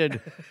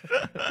upgraded.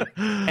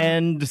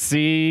 And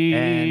see.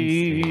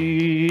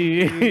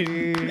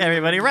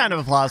 Everybody, round of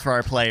applause for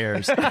our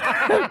players.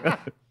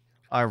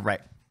 All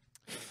right.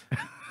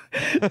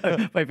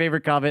 My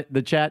favorite comment in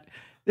the chat.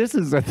 This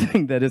is a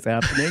thing that is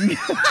happening.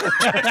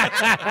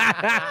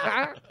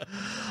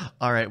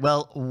 All right.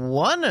 Well,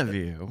 one of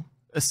you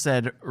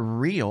said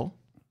real.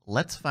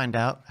 Let's find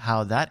out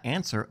how that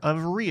answer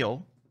of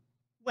real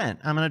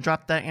went. I'm going to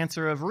drop that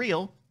answer of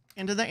real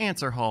into the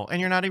answer hole, and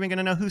you're not even going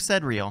to know who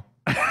said real.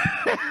 You're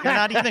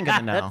not even going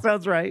to know. That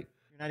sounds right.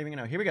 You're not even going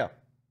to know. Here we go.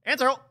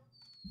 Answer hole.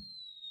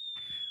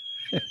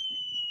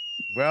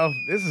 Well,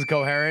 this is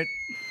coherent.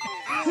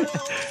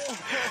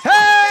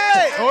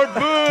 Hey! Or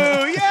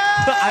boo! Yeah!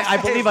 I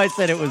believe I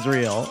said it was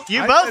real.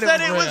 You both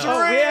said it was real.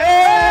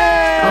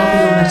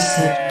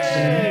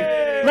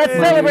 Let's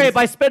celebrate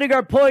by spending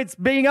our points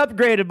being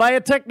upgraded by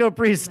a techno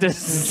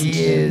priestess.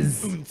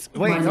 Yes.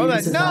 Wait, hold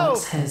on. No!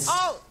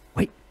 Oh!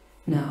 Wait.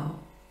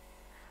 Now,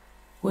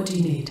 what do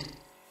you need?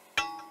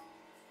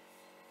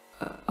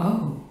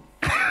 Oh.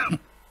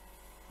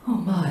 Oh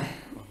my.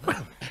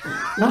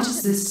 What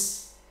is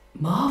this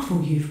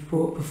marvel you've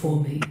brought before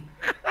me?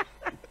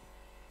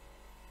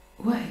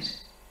 Wait.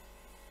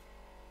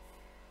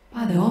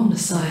 By the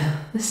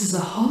Omnisire, this is a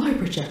hollow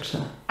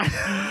projector. All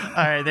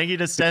right, thank you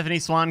to Stephanie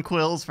Swan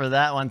Quills for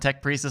that one.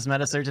 Tech Priestess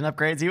Meta Surgeon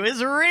upgrades you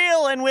is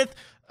real, and with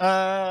sorry,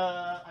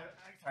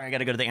 I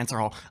gotta go to the answer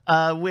hole.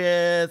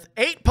 With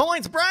 8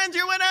 points, Brian's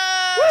your winner.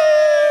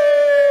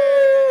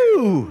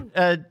 Woo!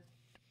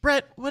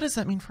 Brett, what does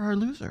that mean for our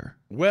loser?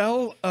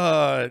 Well,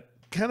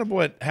 kind of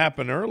what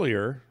happened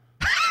earlier.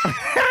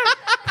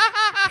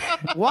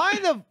 Why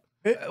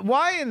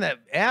in the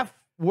F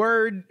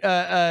word do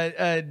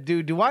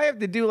I have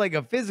to do like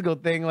a physical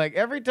thing? Like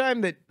every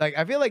time that, like,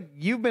 I feel like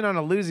you've been on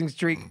a losing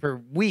streak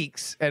for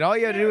weeks and all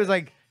you have to do is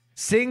like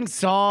sing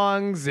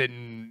songs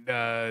and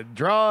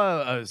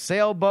draw a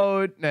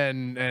sailboat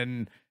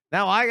and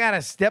now I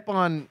gotta step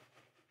on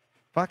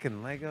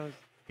fucking Legos.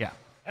 Yeah.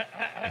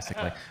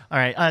 Basically. All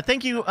right.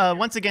 Thank you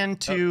once again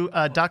to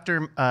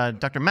Dr.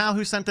 Mao,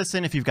 who sent this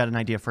in. If you've got an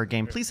idea for a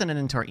game, please send it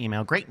into our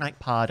email,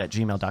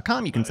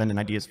 greatnightpod@gmail.com. You can send in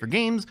ideas for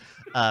games,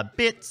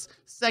 bits,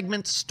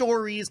 segments,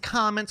 stories,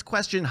 comments,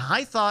 questions,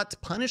 high thoughts,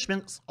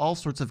 punishments, all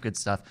sorts of good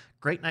stuff.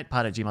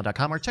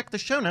 greatnightpod@gmail.com, or check the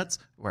show notes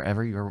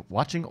wherever you're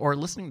watching or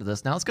listening to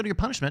this. Now let's go to your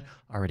punishment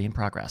already in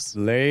progress.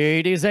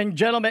 Ladies and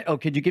gentlemen. Oh,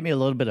 could you give me a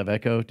little bit of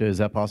echo? Is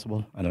that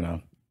possible? I don't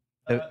know.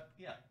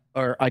 Yeah.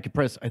 Or I could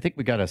press. I think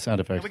we got a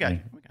sound effect. Yeah,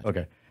 we got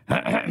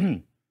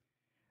Okay.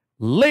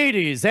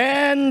 Ladies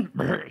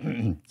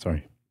and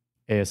sorry,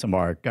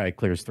 ASMR guy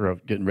clears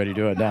throat, getting ready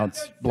to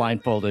announce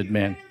blindfolded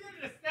man.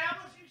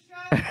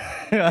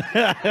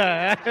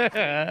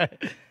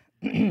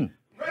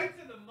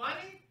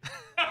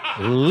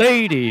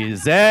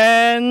 Ladies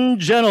and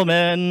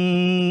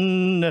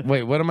gentlemen.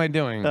 Wait, what am I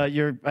doing?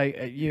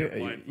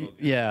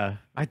 Yeah.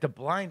 I have to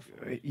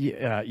blindfold.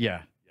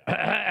 Yeah.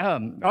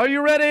 Are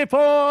you ready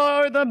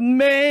for the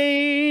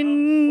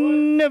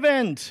main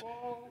event?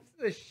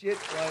 This is a shit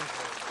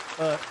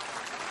blindfold.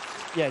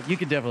 Yeah, you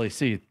can definitely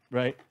see,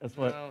 right? That's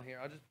what. No, here,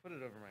 I'll just put it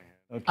over my head.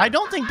 Okay. I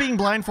don't think being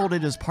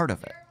blindfolded is part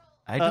of it.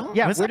 I don't.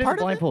 Yeah, was where that did part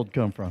the of it? blindfold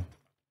come from?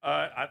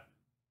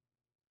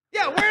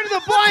 Yeah, where did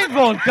the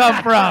blindfold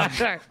come from?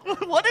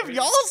 What if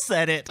y'all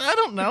said it? I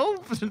don't know.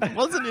 It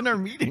wasn't in our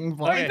meeting.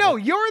 Wait, no,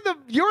 you're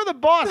the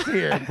boss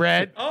here,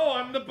 Brett. Oh,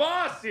 I'm the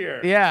boss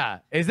here. Yeah.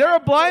 Is there a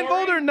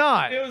blindfold or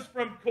not? It was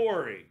from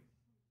Corey.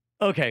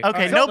 Okay.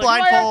 Okay, So, no do I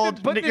have blindfold.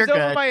 to put You're this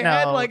over good. my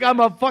head No. like I'm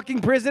a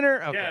fucking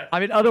prisoner? Okay. Yeah. I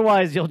mean,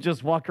 otherwise you'll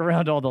just walk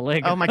around all the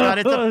Legos. Oh my god,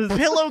 it's a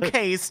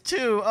pillowcase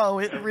too. Oh,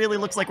 it really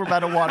looks like we're about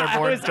to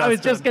waterboard. I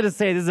was just gonna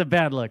say this is a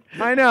bad look.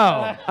 I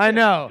know. I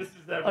know. This is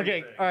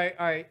Okay. everything.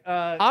 All right.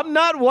 I'm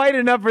not white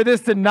enough for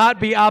this to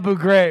not be Abu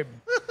Ghraib.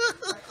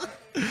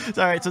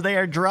 All right, so they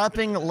are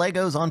dropping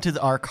Legos onto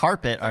our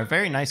carpet, our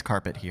very nice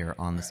carpet here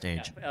on the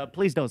stage.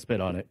 Please don't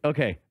spit on it.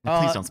 Okay.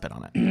 Please don't spit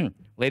on it.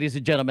 Ladies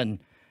and gentlemen,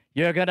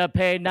 you're gonna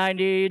pay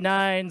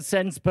 99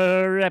 cents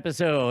per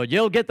episode.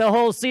 You'll get the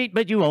whole seat,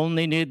 but you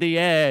only need the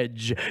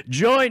edge.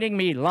 Joining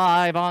me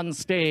live on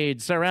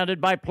stage,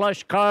 surrounded by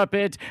plush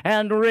carpet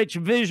and rich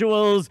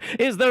visuals,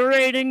 is the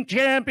reigning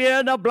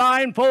champion of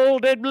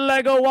Blindfolded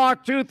Lego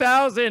Walk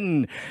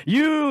 2000.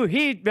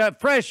 He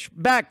fresh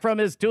back from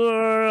his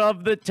tour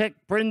of the Tech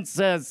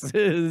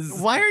Princesses.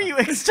 Why are you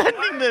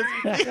extending this?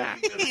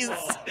 Please.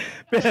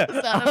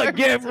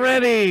 Get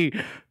ready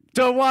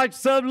to watch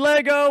some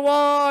Lego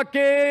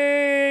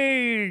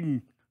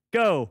walking.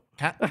 Go.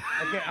 Count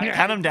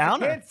them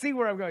down? I can't see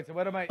where I'm going. So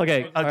what am I?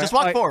 Okay. Just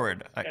walk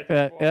forward.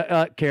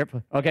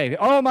 Careful. Okay.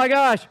 Oh my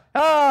gosh.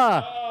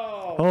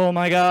 Oh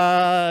my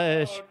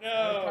gosh.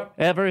 No.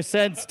 Ever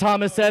since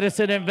Thomas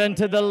Edison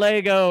invented the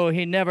Lego,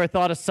 he never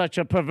thought of such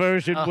a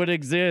perversion would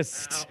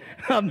exist.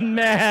 A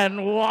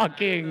man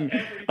walking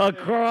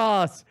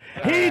across.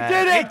 He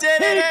did it. He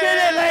did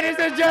it, ladies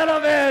and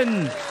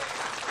gentlemen.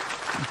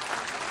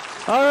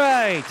 All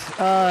right.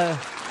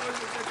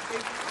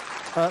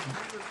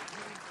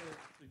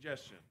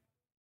 Suggestion.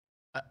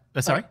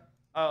 Sorry?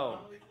 Oh,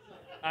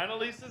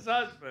 Annalisa's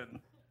husband.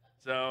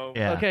 So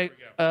Yeah. Okay.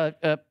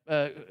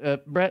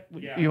 Brett,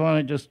 you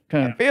want to just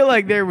kind I of. feel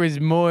like there was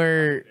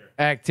more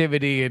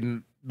activity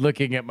in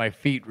looking at my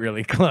feet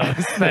really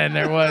close than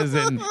there was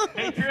in.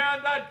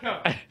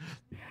 Patreon.com.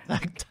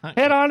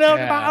 Head on over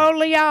Yeah. to my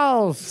Only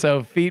Y'alls.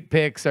 So feet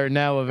pics are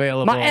now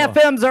available. My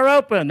FMs are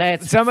open.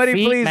 That's Somebody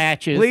feet please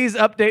matches. please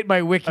update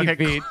my wiki Okay,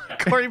 feed.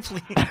 Corey,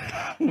 please.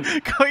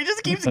 Corey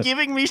just keeps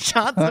giving me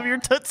shots of your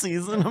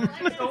tootsies, and I'm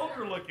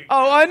Older looking.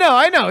 Oh,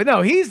 I know.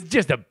 No, he's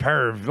just a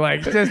perv.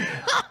 Like just.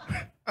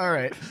 all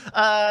right.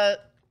 Half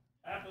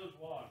of those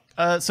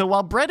walks. So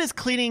while Brett is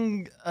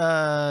cleaning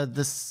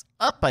this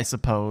up, I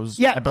suppose.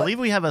 Yeah, I believe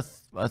we have a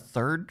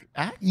third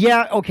act.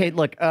 Yeah. Okay.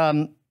 Look.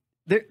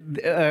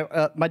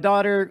 My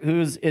daughter,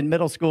 who's in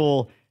middle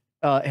school,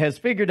 has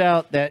figured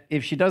out that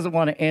if she doesn't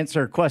want to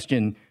answer a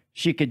question,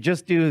 she could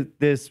just do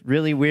this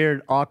really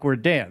weird,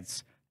 awkward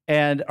dance.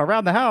 And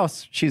around the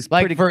house, she's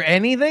Like pretty, for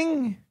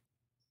anything?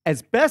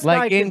 as best I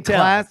Like can in tell.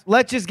 class?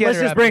 Let's just get Let's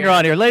her just up bring her here.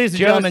 on here, ladies and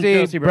gentlemen.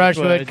 Josie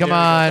Brushwood, come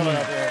on.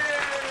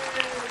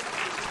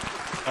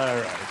 All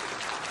right.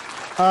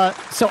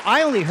 So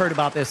I only heard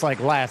about this like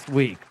last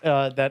week.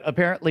 That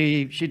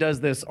apparently she does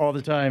this all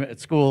the time at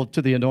school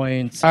to the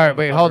annoyance. All right,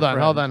 wait, of hold her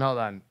on.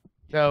 friends.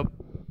 So,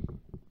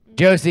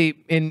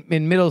 Josie, in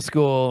middle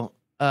school,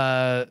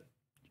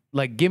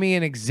 like, give me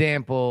an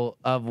example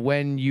of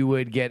when you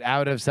would get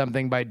out of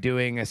something by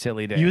doing a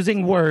silly dance.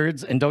 Using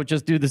words, and don't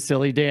just do the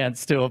silly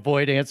dance to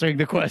avoid answering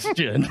the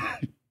question.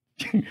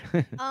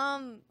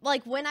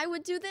 Like when I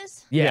would do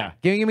this? Yeah.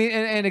 Give me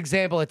an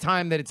example, a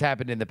time that it's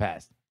happened in the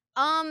past.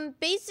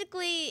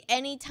 Basically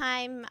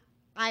anytime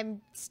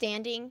I'm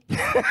standing,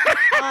 even when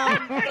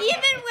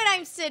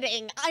I'm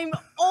sitting, I'm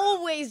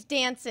always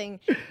dancing.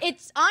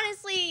 It's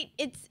honestly,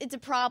 it's a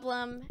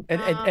problem.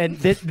 And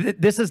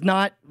this is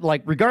not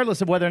like,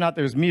 regardless of whether or not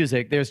there's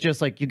music, there's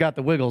just like, you got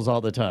the wiggles all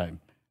the time.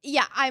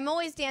 Yeah, I'm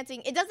always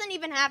dancing. It doesn't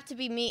even have to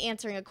be me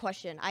answering a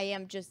question. I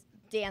am just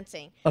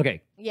dancing.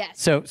 Okay.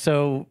 Yes.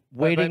 So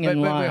waiting in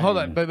line. Wait, hold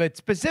on. But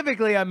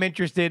specifically, I'm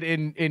interested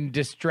in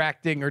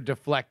distracting or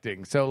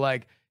deflecting. So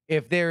like,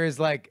 if there is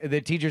like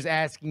the teacher's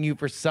asking you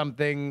for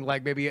something,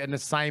 like maybe an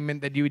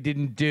assignment that you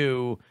didn't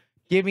do,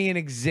 give me an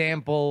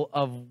example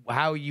of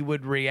how you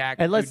would react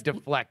to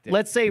deflect it.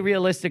 Let's say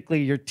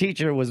realistically, your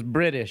teacher was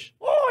British.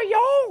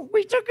 Oh, yo,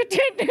 we took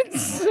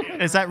attendance.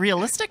 Is that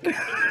realistic?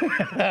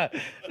 Well,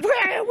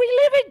 we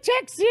live in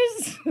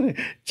Texas.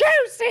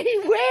 Josie,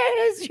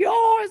 where's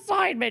your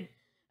assignment?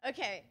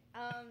 Okay.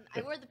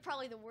 I wore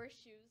probably the worst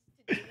shoes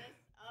to do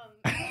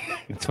this.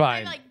 It's fine. I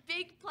had like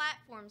big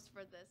platforms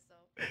for this, so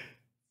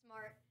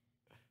smart.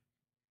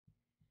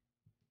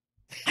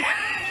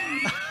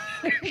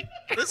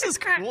 This is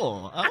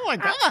cool. Oh my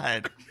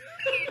god.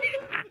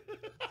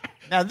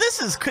 Now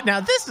this is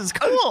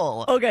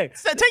cool. Okay.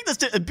 So take this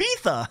to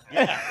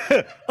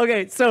Ibiza.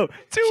 Okay, so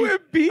To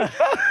Ibiza.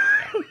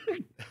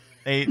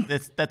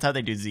 That's how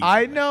they do Z.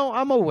 I know.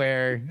 I'm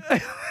aware.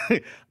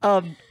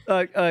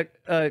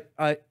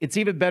 It's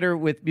even better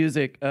with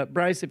music.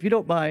 Bryce, if you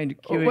don't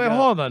mind queuing Wait, up-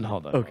 hold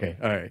on. Okay,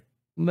 all right.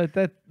 I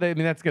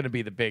mean, that's going to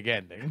be the big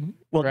ending.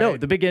 Well, no, right?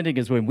 the big ending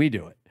is when we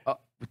do it.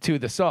 To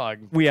the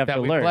song We have that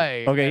to we learn.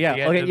 play Okay, at yeah,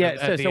 the end okay, of yeah. at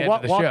So, the so end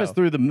walk, of the walk show. us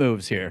through the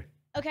moves here.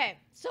 Okay,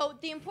 so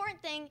the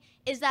important thing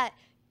is that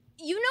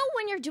you know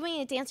when you're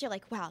doing a dance, you're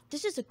like, wow,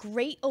 this is a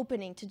great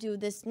opening to do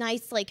this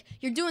nice, like,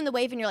 you're doing the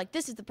wave and you're like,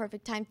 this is the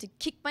perfect time to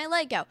kick my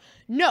leg out.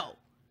 No,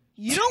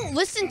 you don't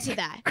listen to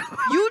that.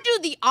 You do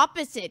the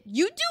opposite.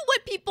 You do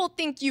what people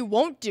think you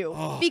won't do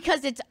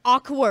because it's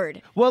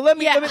awkward. Well, let's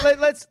Zag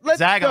on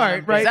start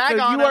him. right. Zag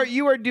So on him.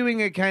 you are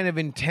doing a kind of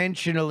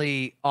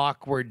intentionally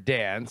awkward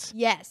dance.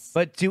 Yes.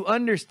 But to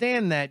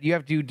understand that, you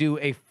have to do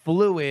a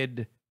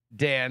fluid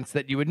dance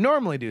that you would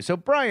normally do. So,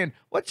 Brian,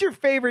 what's your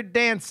favorite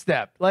dance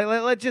step?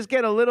 Let's just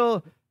get a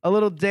little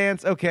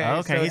dance. Okay.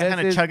 Okay, so he's kind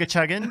of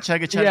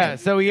chugga-chugging. Yeah,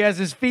 so he has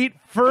his feet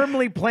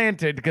firmly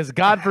planted because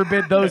God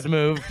forbid those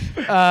move.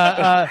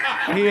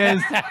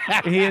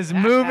 He is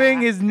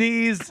moving his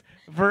knees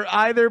for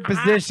either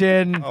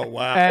position. Oh,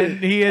 wow. And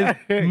he is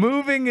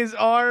moving his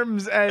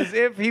arms as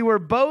if he were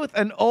both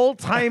an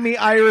old-timey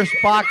Irish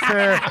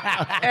boxer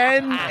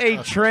and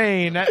a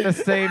train at the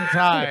same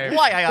time.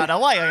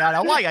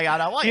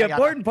 The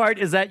important part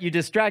is that you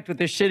distract with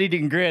this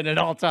shit-eating grin at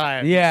all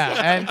times. Yeah,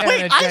 and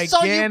Wait, a I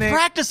saw you gigantic-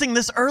 practicing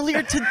this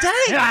earlier today.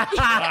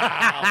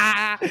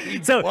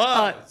 So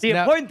the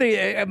Now- important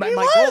thing,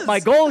 my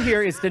goal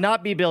here is to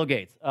not be Bill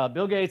Gates.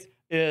 Bill Gates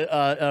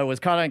was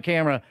caught on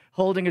camera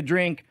holding a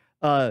drink,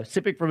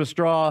 sipping from a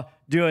straw,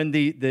 doing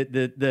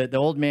the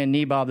old man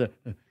knee bob.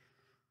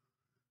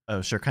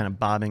 Oh, sure, kind of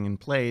bobbing in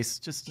place.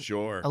 Just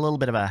Sure. a little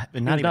bit of a,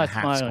 not even a not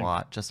half smiling.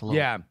 squat, just a little.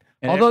 Yeah.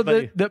 And Although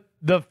everybody-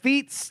 the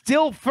feet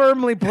still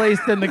firmly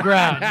placed in the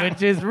ground,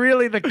 which is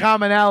really the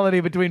commonality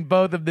between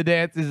both of the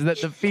dances, that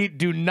the feet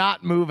do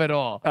not move at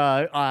all.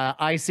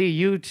 I see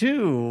you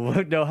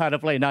too know how to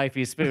play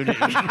knifey spoony.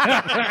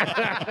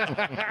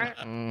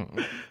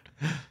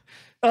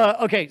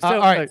 Okay, so all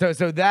right,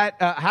 so that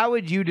how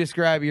would you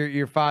describe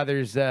your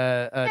father's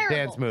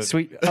dance move?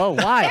 sweet. Oh,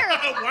 why?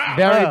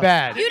 Very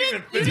bad. You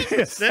didn't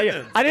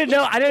I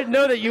didn't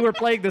know that you were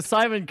playing the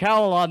Simon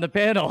Cowell on the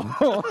panel.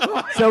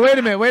 So wait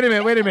a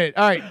minute.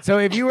 All right, so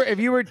if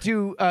you were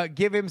to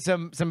give him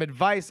some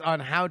advice on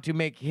how to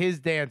make his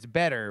dance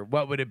better,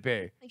 what would it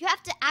be? You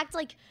have to act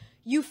like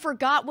you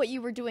forgot what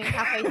you were doing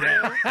halfway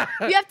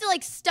through. You have to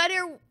like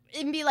stutter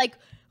and be like,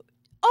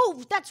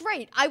 oh, that's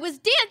right, I was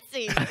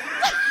dancing.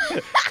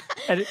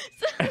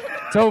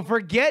 So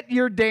forget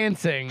your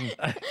dancing,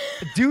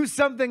 do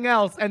something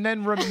else, and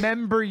then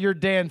remember your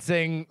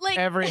dancing Like-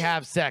 every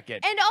half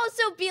second. And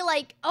also be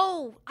like,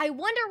 oh, I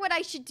wonder what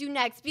I should do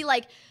next. Be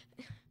like,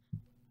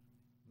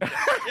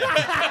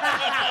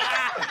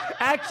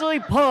 Actually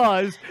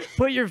pause,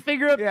 put your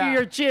finger up to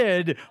your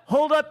chin,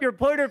 hold up your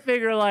pointer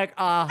finger like,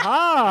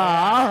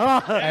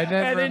 aha, And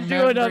then do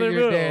remember another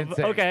your move.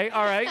 dancing. Okay,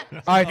 all right.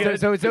 All right,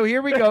 so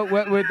here we go.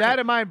 With that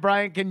in mind,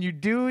 Brian, can you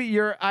do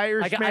your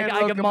Irishman I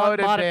can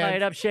locomotive modify dance,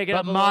 it up, shake it but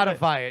up a little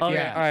modify bit. it? Okay,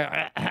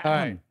 Yeah.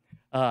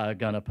 all right.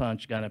 Gonna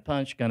punch,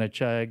 gonna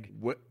chug.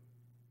 What?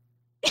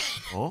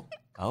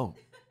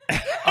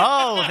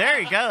 Oh,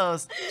 there he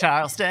goes.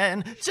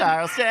 Charleston.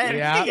 Yeah,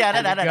 there you go.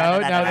 Now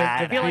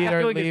that I feel like feet I'm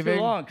are doing it leaving.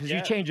 too long because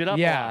you change it up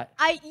a Yeah.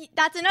 lot.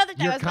 that's another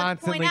thing I You're was about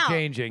to point constantly out.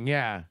 changing,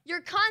 yeah.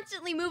 You're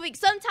constantly moving.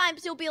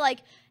 Sometimes you'll be like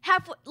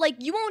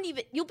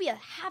you'll be a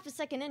half a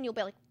second in, you'll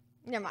be like,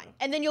 never mind.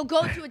 And then you'll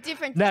go to a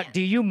different Now, dance.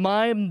 do you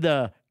mime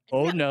the,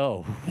 oh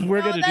no, we're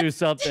No, gonna do that's-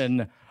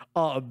 something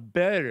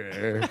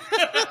better.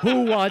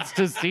 Who wants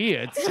to see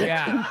it?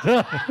 Yeah.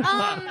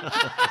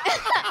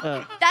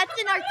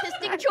 That's an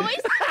artistic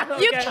choice.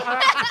 You Okay, can,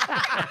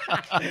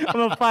 I'm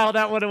gonna file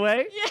that one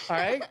away. All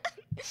right.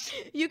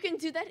 you can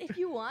do that if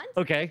you want.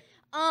 Okay.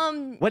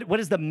 What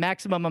is the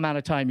maximum amount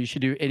of time you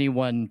should do any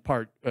one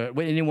part,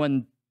 any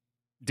one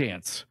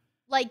dance?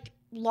 Like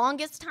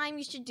longest time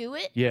you should do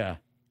it. Yeah.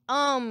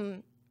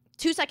 2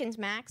 seconds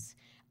max.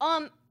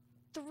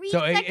 3 So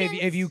seconds.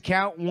 if you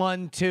count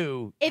 1,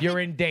 2, If you're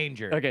in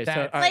danger. Okay. So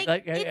That's- all right,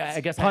 Like, I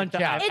guess punch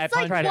I, out. I, It's I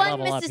like try to one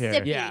level up here.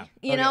 Mississippi. Yeah.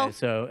 You Okay, know.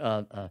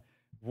 So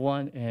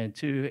 1 and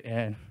 2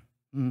 and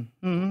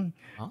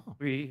Oh.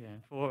 3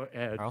 and 4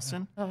 and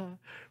Charleston? Oh,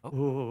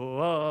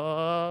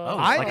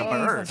 I like a think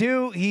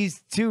bird.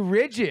 he's too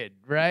rigid,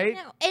 right?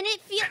 No, and it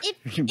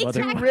You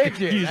mother- Too exactly.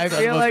 rigid. You I son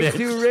feel of a like bitch.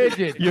 too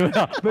rigid.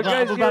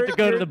 I'm about to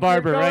go to the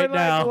barber you're right going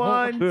now.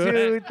 like 1,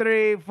 2,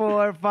 3,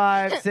 4,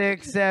 5,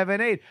 6,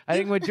 7, 8. I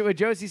think what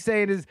Josie's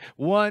saying is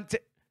 1, 2,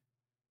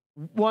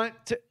 1,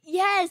 2,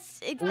 Yes,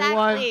 1,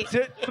 exactly.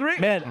 2, 3.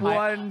 Man,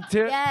 1,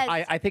 2. Yes.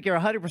 I think you're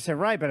 100%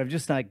 right, but I'm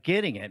just not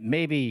getting it.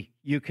 Maybe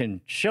you can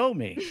show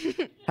me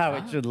how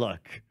it should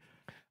look.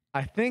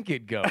 I think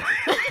it goes.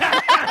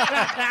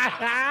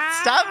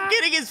 Stop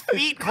getting his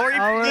feet, Corey.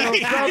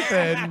 Please.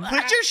 Something.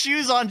 Put your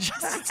shoes on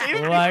just to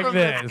save me Like from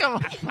this. Come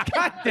on.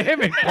 God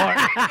damn it, Corey.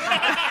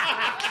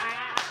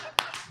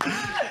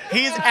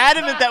 He's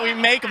adamant that we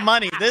make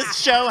money. This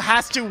show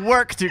has to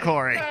work to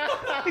Corey.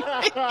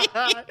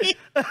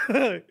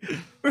 There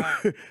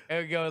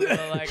we go. A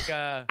little like.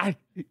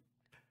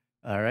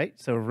 All right,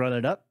 so run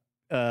it up.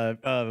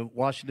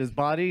 Washing his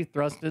body,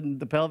 thrusting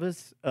the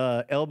pelvis,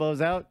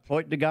 elbows out,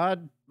 pointing to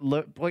God,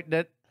 pointing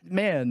at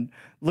man,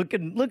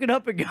 looking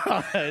up at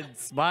God,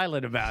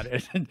 smiling about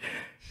it.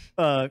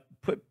 I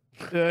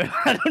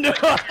don't know.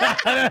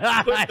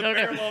 I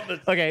don't know.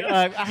 Okay,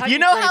 You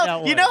know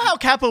how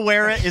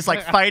capoeira is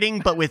like fighting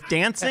but with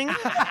dancing?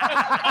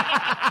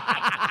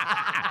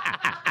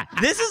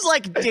 This is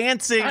like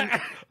dancing.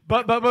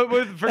 But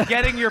with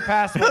forgetting your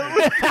password.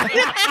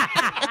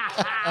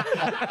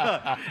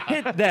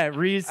 Hit that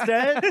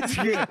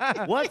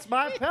reset. What's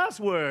my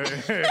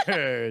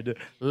password?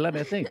 Let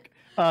me think.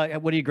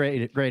 What do you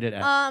grade it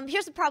at?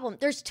 Here's the problem.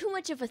 There's too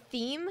much of a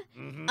theme.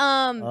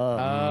 And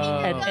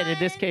in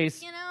this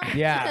case,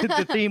 Yeah.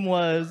 the theme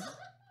was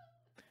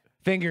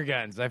Finger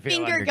guns, I feel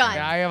Finger like. guns.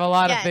 I have a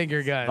lot of Yes.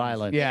 finger guns.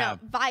 Violence. Yeah. You know,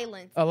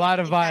 violence. A lot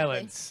of Exactly.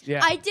 violence.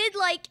 Yeah. I did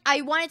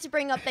I wanted to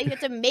bring up that you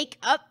have to make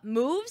up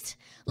moves.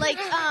 Like,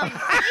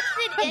 mix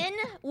it in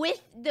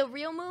with the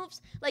real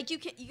moves. Like, you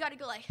gotta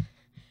go like.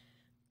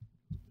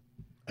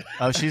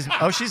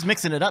 she's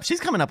mixing it up. She's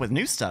coming up with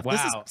new stuff.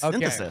 This is Wow, okay.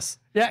 synthesis.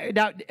 yeah.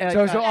 Now,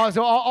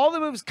 So all the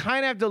moves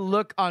kind of have to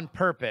look on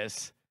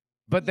purpose,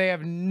 but they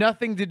have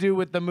nothing to do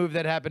with the move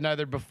that happened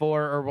either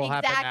before or will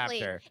happen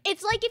after.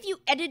 It's like if you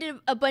edited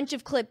a bunch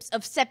of clips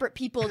of separate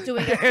people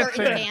doing a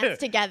certain dance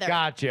together.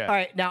 Gotcha. all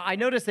right. Now I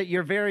noticed that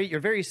you're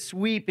very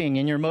sweeping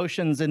in your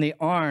motions in the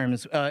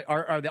arms.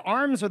 Are the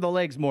arms or the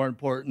legs more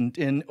important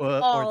in?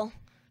 All.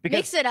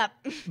 Mix it up.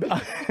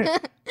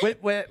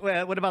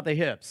 What about the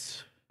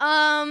hips?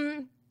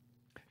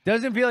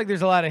 Doesn't feel like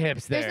there's a lot of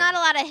hips there. There's not a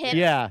lot of hips.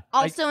 Yeah.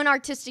 Also an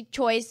artistic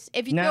choice.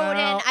 If you throw it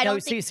in, I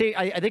don't think. See,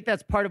 I think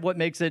that's part of what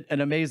makes it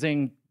an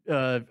amazing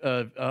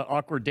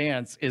awkward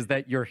dance is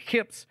that your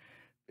hips.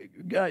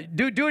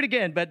 Do it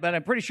again, but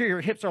I'm pretty sure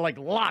your hips are like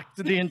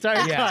locked the entire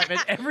time, and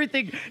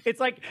everything. It's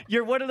like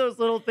you're one of those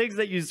little things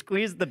that you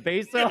squeeze the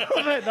base of,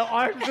 and the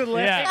arms and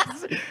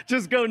legs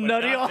just go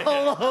nutty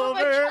all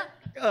over,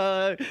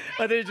 and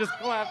then it just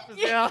collapses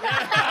down.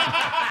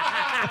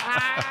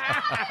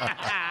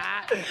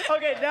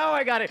 Okay, now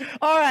I got it.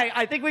 All right,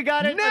 I think we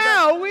got it.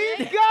 Now we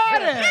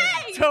got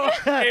it. So,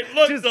 It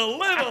looks a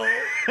little.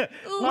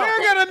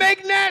 We're gonna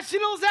make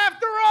nationals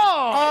after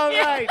all. all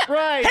right,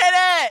 right.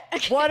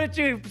 Hit it! Why don't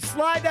you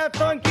slide that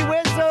funky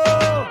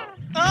whistle?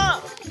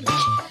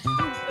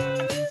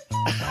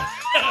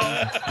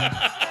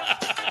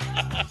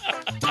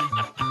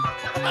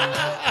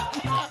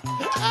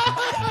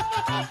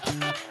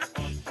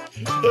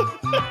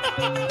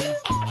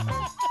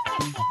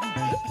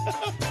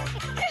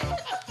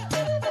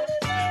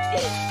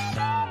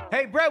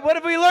 Hey, Brett, what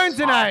have we learned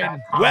tonight?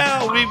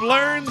 Well, we've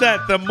learned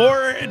that the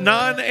more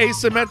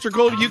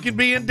non-asymmetrical you can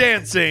be in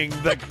dancing,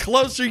 the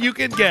closer you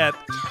can get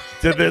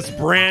to this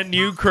brand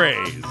new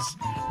craze.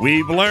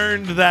 We've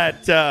learned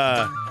that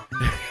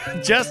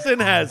Justin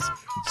has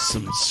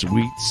some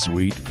sweet,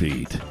 sweet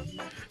feet.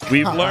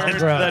 We've learned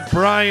that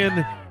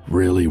Brian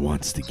really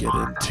wants to get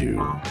into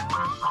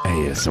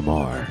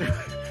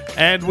ASMR.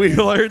 And we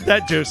learned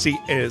that Josie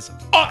is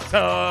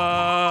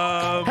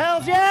awesome.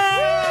 Hells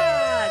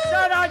yeah!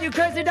 Shut on, you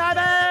crazy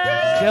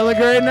diamond! Still a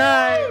great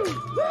night.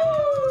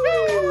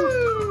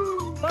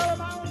 Follow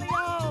my only